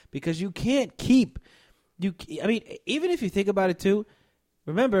 man, because you can't keep I mean, even if you think about it too,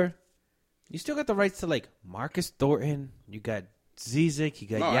 remember, you still got the rights to like Marcus Thornton, you got Zizic, you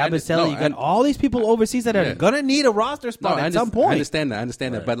got Yabusele, you got all these people overseas that are going to need a roster spot at some point. I understand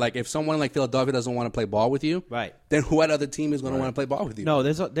that. But like if someone like Philadelphia doesn't want to play ball with you, then what other team is going to want to play ball with you? No,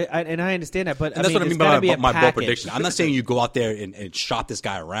 and I understand that. But that's what I mean by my bold prediction. I'm not saying you go out there and shop this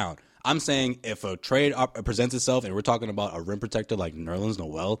guy around. I'm saying if a trade presents itself and we're talking about a rim protector like Nerlens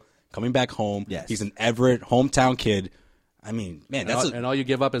Noel coming back home, he's an Everett hometown kid. I mean, man, and all you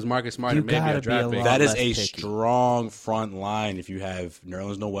give up is Marcus Smart and maybe a draft pick. That is a strong front line if you have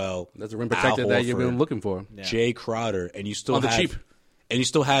Nerlens Noel. That's a rim protector that you've been looking for. Jay Crowder, and you still have the cheap. And you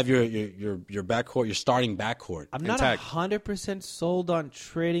still have your backcourt, your starting backcourt. I'm not 100% sold on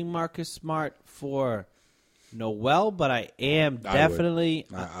trading Marcus Smart for Noel, but I am definitely.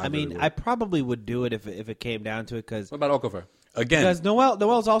 I probably would do it if it came down to it. Because what about Okafor? Again, because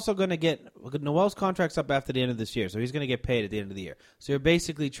Noel's also going to get Noel's contract's up after the end of this year, so he's going to get paid at the end of the year. So you're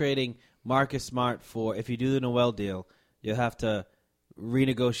basically trading Marcus Smart for, if you do the Noel deal, you'll have to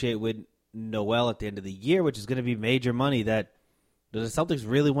renegotiate with Noel at the end of the year, which is going to be major money. That does the Celtics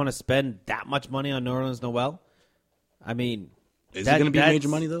really want to spend that much money on Nerlens Noel? I mean, is it going to be major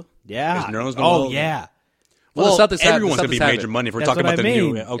money though? Yeah. Is Nerlens Noel? Oh yeah. Well, everyone's going to be major money if we're talking about the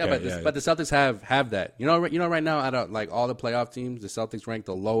new. Okay, but the Celtics have that. You know, right now, out of like all the playoff teams, the Celtics rank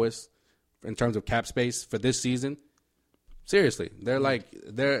the lowest in terms of cap space for this season. Seriously, they're like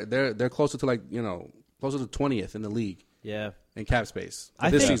they're closer to closer to 20th in the league. Yeah, in cap space for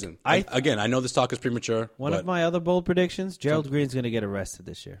this season. Again, I know this talk is premature. One of my other bold predictions: Gerald Green's going to get arrested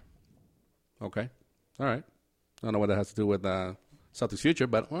this year. Okay, all right. I don't know what that has to do with Celtics' future,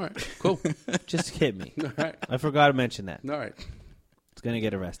 but all right, cool. Just hit me. All right. I forgot to mention that. All right. It's going to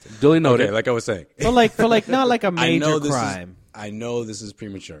get arrested. Duly noted. Okay, like I was saying. For not like a major crime. I know this is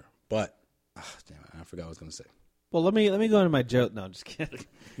premature, but damn it, I forgot what I was going to say. Well, let me go into my joke. No, I'm just kidding.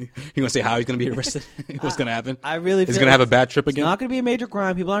 You going to say how he's going to be arrested? What's going to happen? I really feel he's going to have a bad trip again? It's not going to be a major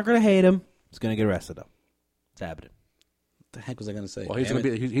crime. People aren't going to hate him. He's going to get arrested, though. It's happening. What the heck was I going to say? Well, he's going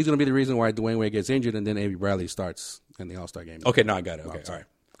to be the reason why Dwayne Wade gets injured, and then Avery Bradley starts in the All-Star game. Okay, no, I got it. Okay, all right.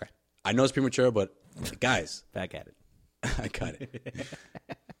 Okay, I know it's premature, but guys, back at it. I got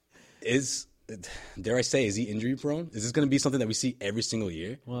it. Dare I say, is he injury prone? Is this going to be something that we see every single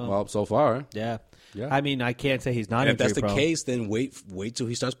year? Well, so far, yeah. I mean, I can't say he's not injury prone. If that's the case, then wait till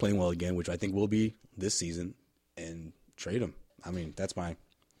he starts playing well again, which I think will be this season, and trade him. I mean, that's my.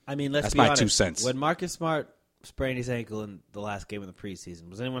 Let's be honest. 2 cents. When Marcus Smart sprained his ankle in the last game of the preseason,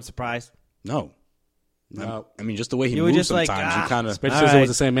 was anyone surprised? No. I mean, just the way he moves sometimes, you kind of. Especially it was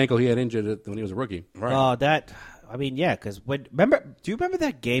the same ankle he had injured when he was a rookie. Right. Oh, because do you remember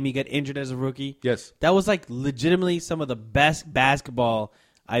that game he got injured as a rookie? Yes. That was like legitimately some of the best basketball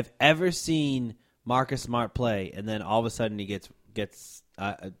I've ever seen Marcus Smart play, and then all of a sudden he gets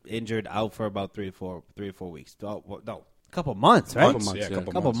injured out for about 3 or 4 weeks. No, a couple months, right?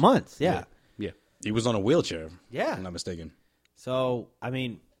 A couple months. Yeah. He was on a wheelchair. Yeah. If I'm not mistaken. So, I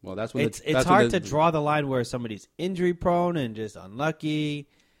mean, well, that's when it's hard to draw the line where somebody's injury prone and just unlucky.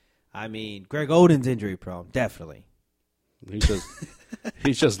 I mean, Greg Oden's injury prone, definitely. He's just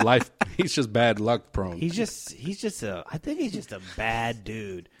He's just He's just bad luck prone. I think he's just a bad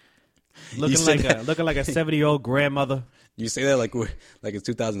dude. Looking like a 70-year-old grandmother. You say that like it's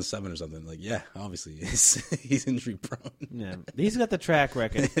 2007 or something. Like, yeah, obviously he's injury prone. Yeah, he's got the track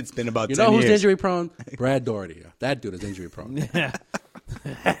record. It's been about 10 You know years. who's injury prone? Brad Doherty. That dude is injury prone. Yeah.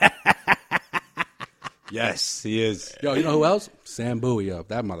 Yes, he is. Yo, you know who else? Sam Bowie.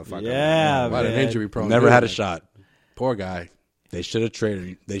 That motherfucker. Yeah, what an man. injury prone. Never dude, had a man. shot. Poor guy. They should have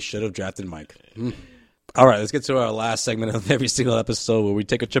traded. They should have drafted Mike. All right, let's get to our last segment of every single episode where we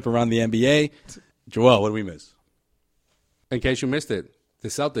take a trip around the NBA. Joel, what did we miss? In case you missed it, the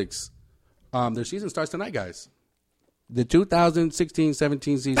Celtics, their season starts tonight, guys. The 2016-17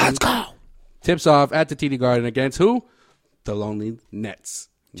 season. Let's go. Tips off at the TD Garden against who? The Lonely Nets.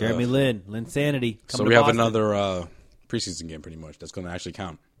 Jeremy Lin Sanity. So we have another preseason game, pretty much. That's going to actually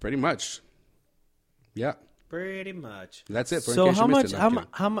count. Pretty much. Yeah. Pretty much. That's it. So in case how you much?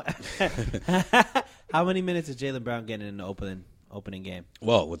 missed it. How many minutes is Jaylen Brown getting in the opening game?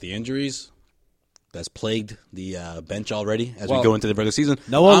 Well, with the injuries that's plagued the bench already as we go into the regular season,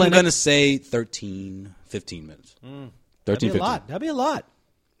 Noah I'm going to say 13, 15 minutes. 13, That'd be 15. a lot. That'd be a lot.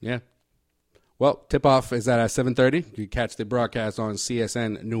 Yeah. Well, tip-off is at 7:30. You catch the broadcast on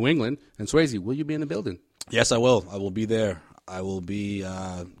CSN New England. And Swayze, will you be in the building? Yes, I will. I will be there. I will be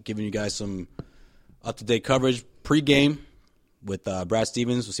giving you guys some up-to-date coverage pre-game with Brad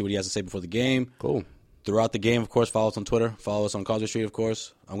Stevens. We'll see what he has to say before the game. Cool. Throughout the game, of course, follow us on Twitter. Follow us on Causeway Street, of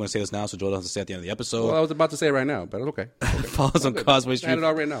course. I'm going to say this now so Joel doesn't have to say it at the end of the episode. Well, I was about to say it right now, but okay. Follow us on Causeway I Street. had it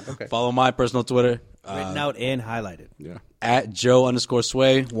all written up. Okay. Follow my personal Twitter. Written out and highlighted. Yeah. At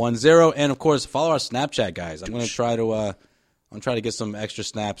Joe_Sway10. And, of course, follow our Snapchat, guys. I'm going to try to get some extra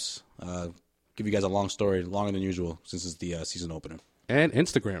snaps. Give you guys a long story, longer than usual, since it's the season opener. And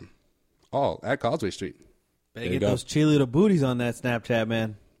Instagram. All at Causeway Street. Better get those cheerleader booties on that Snapchat,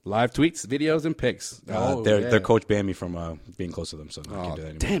 man. Live tweets, videos, and pics. Their coach banned me from being close to them, so I can't do that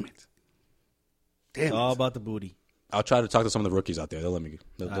anymore. Damn it. It's all about the booty. I'll try to talk to some of the rookies out there. They'll let me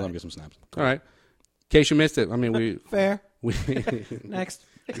get some snaps. All right. In case you missed it, I mean, we Fair. we Next.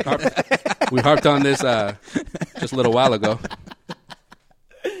 we harped on this just a little while ago.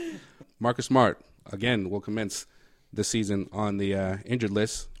 Marcus Smart, again, will commence the season on the injured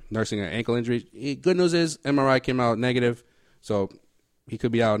list, nursing an ankle injury. Good news is MRI came out negative, so he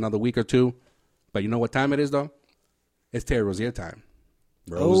could be out another week or two. But you know what time it is, though? It's Terry Rozier time.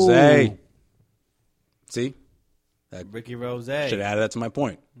 Rose. See? Ricky Rose. Should have added that to my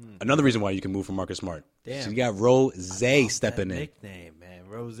point. Another reason why you can move from Marcus Smart. Damn. So you got Rose stepping in. Nickname, man.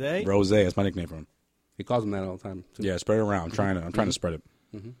 Rose. Rose, that's my nickname for him. He calls him that all the time, too. Yeah, spread it around. I'm trying to spread it.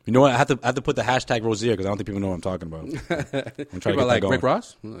 You know what? I have to put the hashtag Rozier because I don't think people know what I'm talking about. I'm trying to get like that Rick going.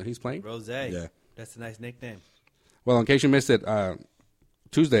 Ross? He's playing? Rose. Yeah. That's a nice nickname. Well, in case you missed it,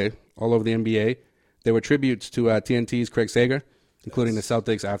 Tuesday, all over the NBA, there were tributes to TNT's Craig Sager, including the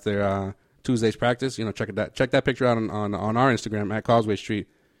Celtics after Tuesday's practice. You know, check that picture out on our Instagram at Causeway Street.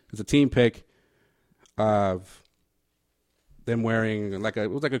 It's a team pic of them wearing it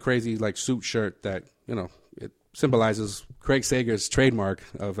was like a crazy suit shirt that, you know, it symbolizes Craig Sager's trademark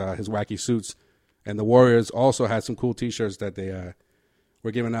of his wacky suits. And the Warriors also had some cool T-shirts that they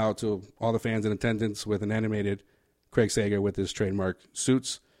were giving out to all the fans in attendance with an animated Craig Sager with his trademark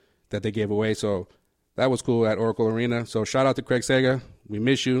suits that they gave away. So that was cool at Oracle Arena. So shout out to Craig Sager. We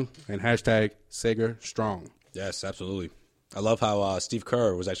miss you. And hashtag Sager Strong. Yes, absolutely. I love how Steve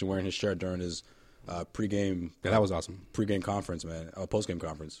Kerr was actually wearing his shirt during his pregame. Yeah, that was awesome. Pregame conference, man. Postgame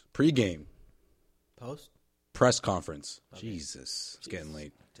conference. Pregame. Post? Press conference. Okay. Jesus. It's getting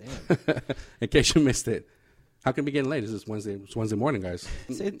late. Damn. In case you missed it. How can we get late? It's Wednesday morning, guys.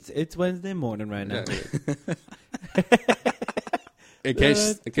 It's Wednesday morning right now. Yeah. In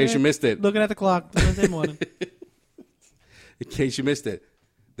case you missed it. Looking at the clock. It's Wednesday morning. In case you missed it.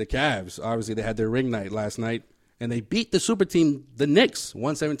 The Cavs, obviously, they had their ring night last night, and they beat the super team, the Knicks,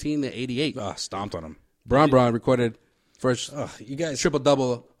 117-88. Stomped on them. Bron recorded first you guys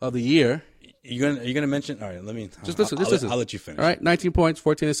triple-double of the year. You're gonna mention? All right, let me. Just listen. I'll let you finish. All right, 19 points,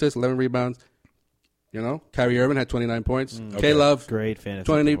 14 assists, 11 rebounds. You know, Kyrie Irving had 29 points. K-Love, great fantasy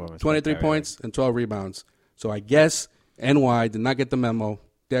 23 points and 12 rebounds. So I guess NY did not get the memo,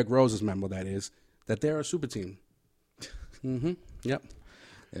 Derrick Rose's memo, that is, that they're a super team. Yep.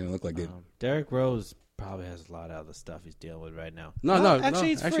 They don't look like it. Derrick Rose probably has a lot of other stuff he's dealing with right now. Actually,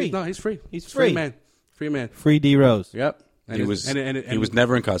 he's free. No, he's free. He's free. Free man. Free D Rose. Yep. And He was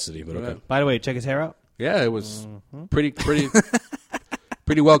never in custody, but okay. By the way, check his hair out. Yeah, it was pretty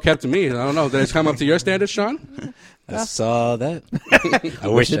well kept to me. I don't know. Did it come up to your standards, Sean? I saw that. I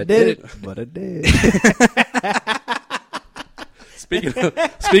wish I did it, but I did.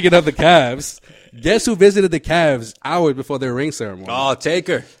 Speaking of the Cavs, guess who visited the Cavs hours before their ring ceremony? Oh,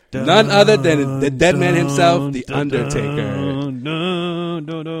 Taker. None other than the dead man himself, The Undertaker.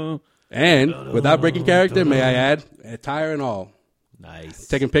 And without breaking character, may I add, attire and all. Nice.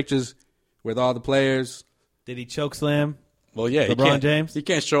 Taking pictures with all the players. Did he choke slam? Well, yeah, LeBron James? He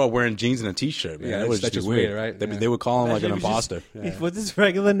can't show up wearing jeans and a T-shirt, man. Yeah, that was that's just just weird, weird, right? They would call him like an He was just- imposter. What's his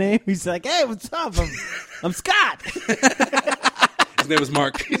regular name? He's like, hey, what's up? I'm Scott. His name was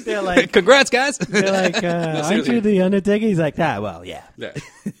Mark. They're like, Congrats, guys. they're like, aren't seriously. you the Undertaker? He's like, well, yeah.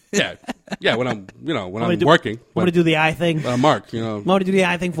 Yeah. When I'm do- working, I'm going to do the eye thing. Mark, I'm going to do the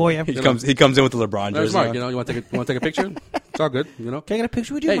eye thing for you. he comes in with the LeBron There's jersey. Mark. on. You want to take a picture? It's all good. Can I get a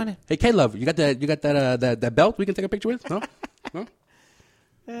picture with you, money? Hey, K-Love, you got that belt we can take a picture with? No?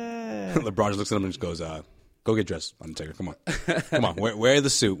 LeBron just looks at him and just goes, "Go get dressed, Undertaker. Come on, wear the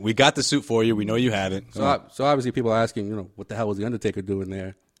suit. We got the suit for you. We know you have it." So obviously people are asking, what the hell was the Undertaker doing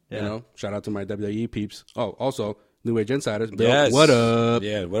there? Yeah. Shout out to my WWE peeps. Oh, also New Age Insiders. Bill, Yes. what up?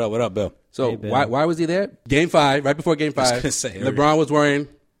 Yeah, what up, Bill? So Hey, Bill. why was he there? Game 5, right before Game 5. gonna say, LeBron was wearing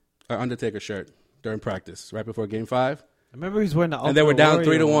an Undertaker shirt during practice, right before Game 5. I remember he was wearing the And they were Ultimate down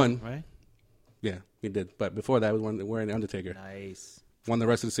Warrior 3-1. one, right? Yeah, he did. But before that, he was wearing the Undertaker. Nice. Won the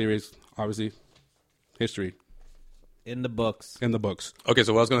rest of the series. Obviously, history In the books. in the books. Okay,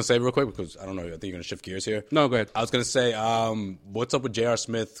 so what I was gonna say real quick because I don't know. I think you're gonna shift gears here. No, go ahead. I was gonna say, what's up with J.R.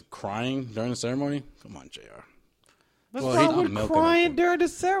 Smith crying during the ceremony? Come on, J.R. What's Well, wrong he- with milking crying it. during the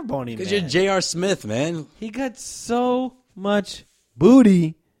ceremony, Because man? you're J.R. Smith, man. He got so much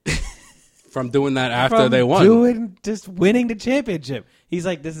booty From doing that after from they won. just winning the championship. He's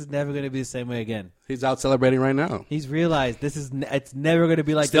like, this is never going to be the same way again. He's out celebrating right now. He's realized it's never going to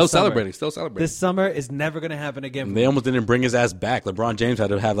be like Still this summer. celebrating. This summer is never going to happen again. And they almost didn't bring his ass back. LeBron James had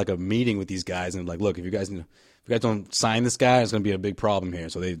to have like a meeting with these guys and like, look, if you guys don't sign this guy, it's gonna be a big problem here.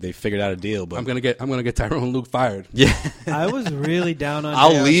 So they figured out a deal. But I'm gonna get Tyrone Luke fired. yeah, I was really down on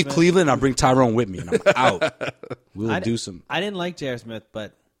I'll J.R. leave Smith. Cleveland. I'll bring Tyrone with me, and I'm out. We'll do some. I didn't like J.R. Smith,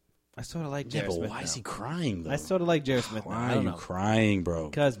 but I sort of like Yeah, J.R. but Smith why now. is he crying? Though? I sort of like J.R. Smith now. Why I are don't you know. crying, bro?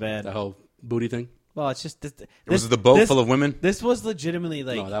 Because, man. The whole booty thing. Well, it's just... Was it the boat full of women? This was legitimately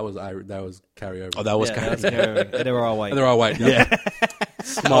like... No, that was Carrie Irving. Oh, that was yeah, kind that's of. Carrie. They were all white. They're all white. Yeah,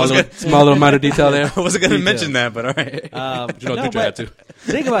 small little minor detail there. I wasn't gonna mention that, but all right. You know, picture that too.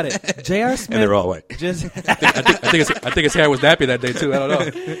 Think about it. J.R. Smith... And they're all white. Just, I think his hair was nappy that day too. I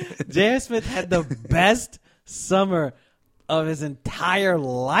don't know. J.R. Smith had the best summer of his entire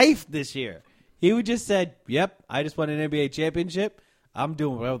life this year. He would just said, yep, I just won an NBA championship. I'm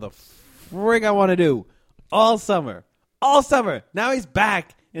doing whatever the frig I want to do all summer. All summer. Now he's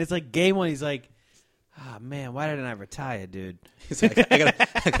back, and it's like game one. He's like, man, why didn't I retire, dude? He's like, I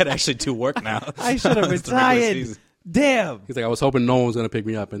gotta actually do work now. I should have It's the regular retired. season. Damn. He's like, I was hoping no one was gonna pick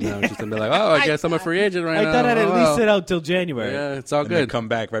me up, and now it's just gonna be like, oh, I guess I'm a free agent right I now. thought I'd at Oh, least well. sit out till January. Yeah, it's all And then good. come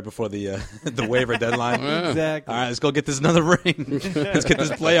back right before the the waiver deadline. Exactly. All right, let's go get this another ring. Let's get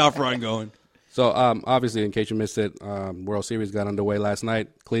this playoff run going. So, obviously, in case you missed it, World Series got underway last night.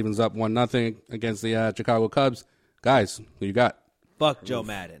 Cleveland's up 1-0 against the Chicago Cubs. Guys, who you got? Fuck Joe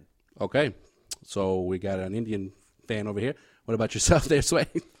Madden. Okay, so we got an Indian fan over here. What about yourself there, Sway?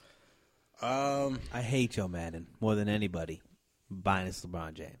 I hate Joe Madden more than anybody, minus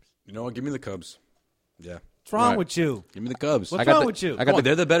LeBron James. You know what? Give me the Cubs. Yeah, What's wrong Right. with you? give me the Cubs. What's got wrong the- with you? I got the-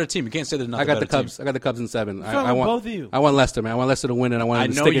 They're the better team. You can't say they're not. I got the better Cubs. team. I got the Cubs in 7. What's wrong I with want both of you? I want Leicester, man. I want Leicester to win, and I want I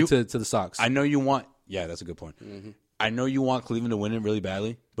them to know stick you- it to the Sox. I know you want. Yeah, that's a good point. I know you want Cleveland to win it really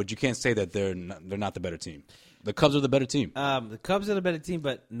badly, but you can't say that they're not the better team. The Cubs are the better team. The Cubs are the better team,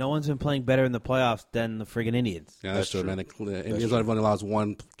 but no one's been playing better in the playoffs than the friggin' Indians. Yeah, that's true, man. The Indians true. have only lost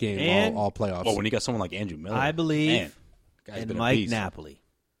one game And- all playoffs. Oh, when you got someone like Andrew Miller, I believe man, guy's in been a Mike beast. Napoli.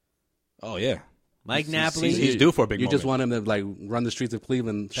 Oh yeah, Mike He's- Napoli. he's due for a big You moment. just want him to like run the streets of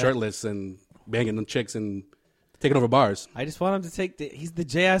Cleveland shirtless and banging the chicks and taking over bars. I just want him to take he's the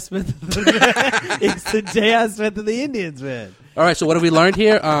J.R. Smith. He's the J.R. Smith of the Indians, man. All right, so what have we learned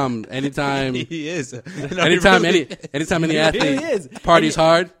here? Anytime, he is. No, anytime, he really- anytime any He athlete really is. parties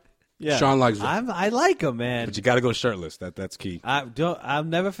hard, Yeah. Sean likes it. I like him, man. But you got to go shirtless. That's key. I'll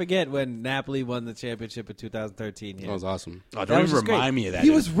never forget when Napoli won the championship in 2013 here. That was awesome. Oh, That don't was even just great. remind me of that. He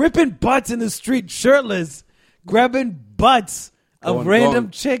was ripping butts in the street shirtless, grabbing butts of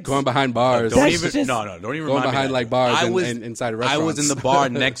random chicks. going behind bars. Don't That's even. just- No, don't even going remind me behind of that. like bars I and- was and inside I restaurants. was in the bar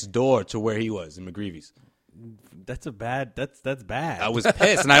next door to where he was in McGreevy's. That's a bad. That's bad. I was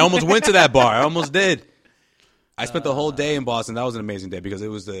pissed, and I almost went to that bar. I almost did. I spent the whole day in Boston. That was an amazing day because it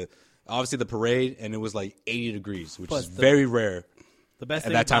was obviously the parade, and it was like 80 degrees, which Plus is the- very rare. The best at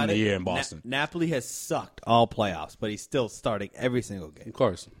thing that time about of the it, year in Boston. Napoli has sucked all playoffs, but he's still starting every single game. Of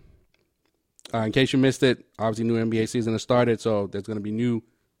course. In case you missed it, obviously new NBA season has started, so there's going to be new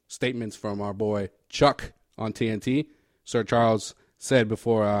statements from our boy Chuck on TNT. Sir Charles said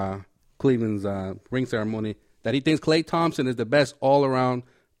before Cleveland's ring ceremony that he thinks Klay Thompson is the best all-around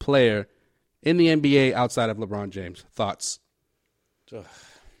player in the NBA outside of LeBron James. Thoughts?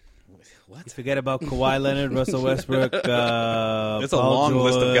 What? You forget about Kawhi Leonard, Russell Westbrook. There's a Paul long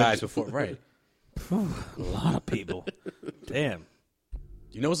list of George. guys before. Right. A lot of people. Damn.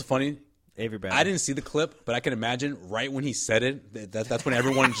 You know what's funny? Avery Bradley. I didn't see the clip, but I can imagine right when he said it, that's when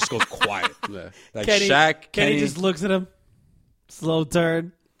everyone just goes quiet. Like Shaq, Kenny just looks at him. Slow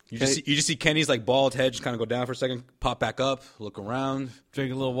turn. You just see Kenny's like bald head just kind of go down for a second, pop back up, look around,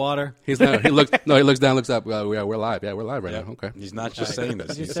 drink a little water. He looks down, looks up. We're live. Yeah, we're live right now. Okay. He's not just saying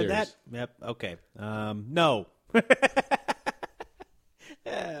this. You He's said serious. that? Yep. Okay. No.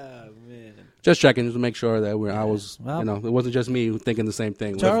 Oh, man. Just checking, just to make sure that it wasn't just me thinking the same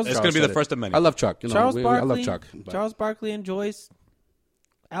thing. It's going to be the first of many. I love Chuck. Barkley, I love Chuck. But. Charles Barkley enjoys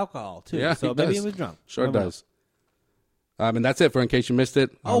alcohol too. Yeah, so maybe he was drunk. Sure does. And that's it for in case you missed it.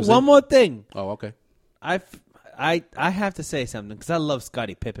 One more thing. Oh, okay. I have to say something because I love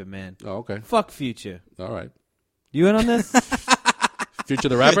Scottie Pippen, man. Oh, okay. Fuck Future. All right. You in on this? Future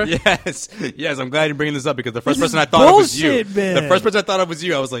the rapper? Yes. I'm glad you're bringing this up because the first person I thought of was you. Man. The first person I thought of was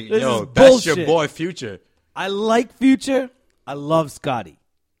you. I was like, This yo, is that's your bullshit. boy Future. I like Future. I love Scotty.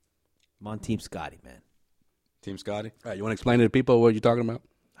 I'm on Team Scotty, man. Team Scotty? All right, you want to explain to the people what you're talking about?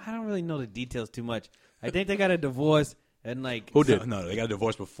 I don't really know the details too much. I think they got a divorce and like who did? No, they got a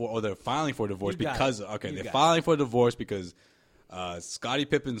divorce before, or they're filing for a divorce they're filing for a divorce because Scottie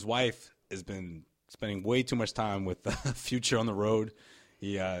Pippen's wife has been spending way too much time with Future on the road.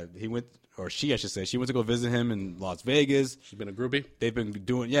 He went, or she, I should say, she went to go visit him in Las Vegas. She's been a groupie. They've been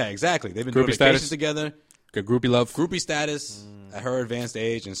doing, exactly. They've been groupie doing status vacations together. Good groupie love. Groupie status at her advanced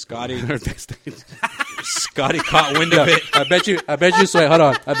age, and Scotty. Scotty caught wind of it. I bet you, Sway. Hold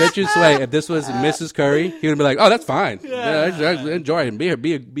on. I bet you, Sway. If this was Mrs. Curry, he would be like, "Oh, that's fine. Yeah, I enjoy him. Be that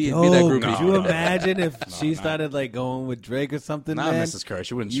groupie." Could you imagine if she started like going with Drake or something? Not man? Mrs. Curry.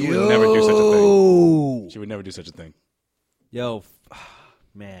 She would never do such a thing. She would never do such a thing. Yo,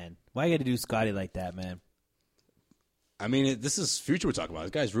 man, why you got to do Scotty like that, man? I mean, this is Future we're talking about.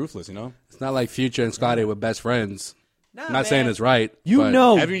 This guy's ruthless, you know? It's not like Future and Scotty were best friends. Nah, I'm not saying it's right.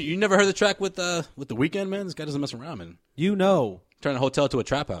 Have you never heard the track with The Weeknd, man? This guy doesn't mess around, man. Turn a hotel to a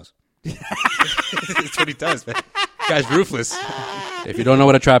trap house. That's what he does, man. Guy's ruthless. If you don't know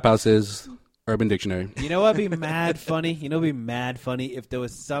what a trap house is, Urban Dictionary. You know what'd be mad funny? If there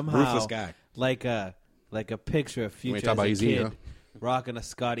was somehow ruthless guy. like a picture of Future talk about as a Easy, kid huh? rocking a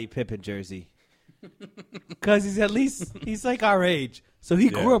Scottie Pippen jersey. Because he's like our age. So he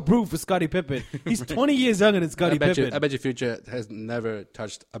grew up rooting for Scottie Pippen. He's 20 years younger than Scottie Pippen. I bet you Future has never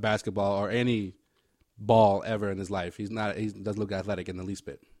touched a basketball or any ball ever in his life. He doesn't look athletic in the least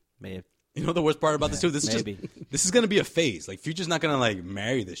bit. Maybe. You know the worst part about this too? This is going to be a phase. Like Future's not going to like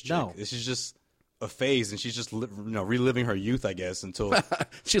marry this chick. No. This is just a phase, and she's just reliving her youth, I guess, until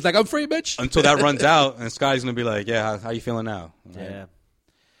she's like, "I'm free, bitch." Until that runs out, and Scotty's going to be like, "Yeah, how you feeling now?" Yeah.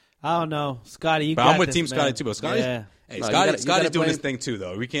 I don't know, Scotty. But I'm with Team Scotty too. But Scotty's Scotty's doing his thing too,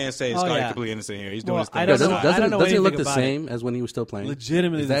 though. We can't say Scotty's completely innocent here. He's doing his thing. Doesn't he look the same as when he was still playing?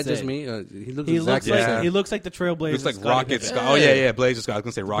 Legitimately, is that the just same. me? He looks he looks like the Trailblazers. Looks like Rocket Scott. Oh yeah, Blazer Scott. I was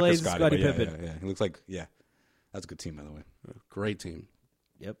gonna say Rocket Scotty. Pippen. Yeah. He looks like That's a good team, by the way. Great team.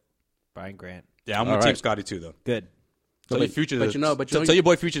 Yep. Brian Grant. Yeah, I'm with Team Scotty too, though. Good. Tell your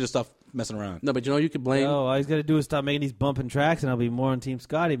boy Future to stop messing around. No, but you could blame. Oh, all he's got to do is stop making these bumping tracks, and I'll be more on Team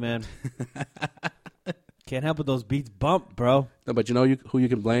Scotty, man. Can't help with those beats bump, bro. No, but who you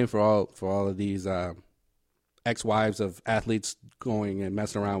can blame for all of these ex-wives of athletes going and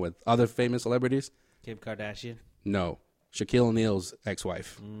messing around with other famous celebrities? Kim Kardashian? No. Shaquille O'Neal's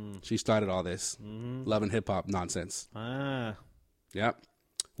ex-wife. She started all this love and hip-hop nonsense. Yep.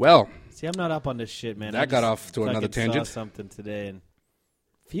 Well, see, I'm not up on this shit, man. That got off to another tangent. Saw something today and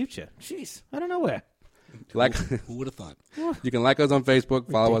Future. Jeez, I don't know where. Who would have thought? You can like us on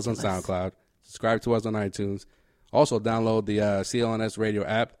Facebook, follow us on SoundCloud, subscribe to us on iTunes. Also, download the CLNS Radio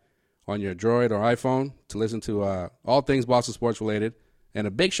app on your Droid or iPhone to listen to all things Boston sports related. And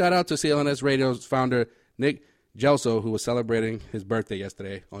a big shout out to CLNS Radio's founder Nick Gelso, who was celebrating his birthday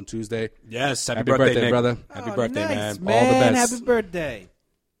yesterday on Tuesday. Yes, happy birthday, Nick. brother! Happy birthday, nice, man! All the best. Happy birthday!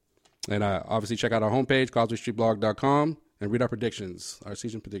 And obviously check out our homepage, CausewayStreetBlog.com, and read our predictions. Our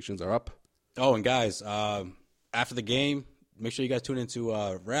season predictions are up. Oh, and guys, after the game, make sure you guys tune into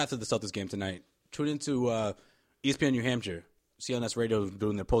right after the Celtics game tonight. Tune into ESPN New Hampshire. CLNS Radio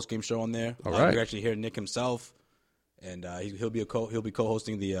doing their post game show on there. All right. You actually hear Nick himself, and he'll be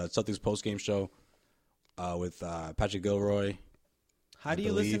co-hosting the Celtics post game show with Patrick Gilroy. How do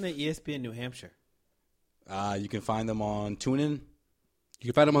you listen to ESPN New Hampshire? You can find them on TuneIn. You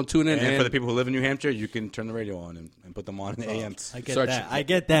can find them on TuneIn. And for the people who live in New Hampshire, you can turn the radio on and put them on in the AM. I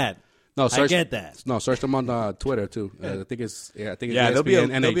get that. No, I get that. No, search them on Twitter too. I think it's there'll be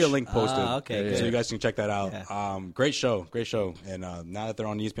a link posted. Okay, so you guys can check that out. Yeah. Great show. And now that they're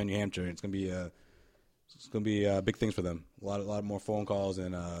on ESPN New Hampshire, it's gonna be big things for them. A lot more phone calls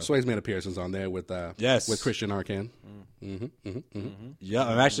and. Sway's made appearances on there with Christian Arcand. Yeah,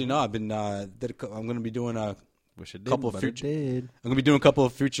 I've been. I'm gonna be doing a. Wish it couple did, of but future. it did. I'm gonna be doing a couple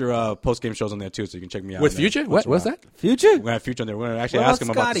of future post game shows on there too, so you can check me out With Future. What's that? Future? We're gonna have Future on there. We're gonna actually What ask about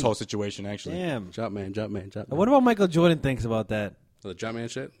him about Scotty? this whole situation. Actually, Damn. Jumpman. What about Michael Jordan thinks about that? The Jumpman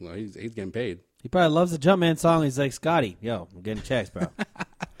shit? No, he's getting paid. He probably loves the Jumpman song. He's like, Scotty, yo, I'm getting checks, bro.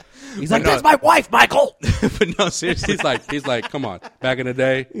 He's like, that's my wife, Michael. But no, seriously, he's like, come on. Back in the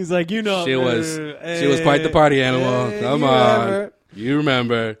day, He's like, you know, she was quite the party animal. Come on, you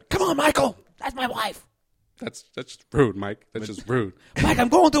remember? Come on, Michael, that's my wife. That's rude, Mike. That's just rude. Mike, I'm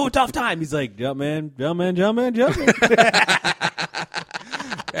going through a tough time. He's like, Jumpman.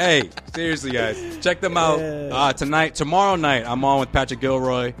 Hey, seriously, guys, check them out tomorrow night. I'm on with Patrick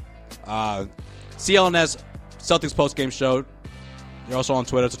Gilroy, CLNS Celtics post game show. You're also on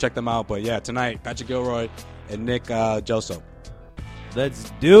Twitter, so check them out. But yeah, tonight, Patrick Gilroy and Nick Gelso.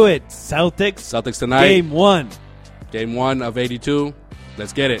 Let's do it, Celtics tonight. Game 1 of 82.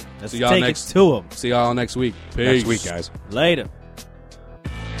 Let's get it. Let's See y'all take next. it to them. See y'all next week. Peace. Next week, guys. Later.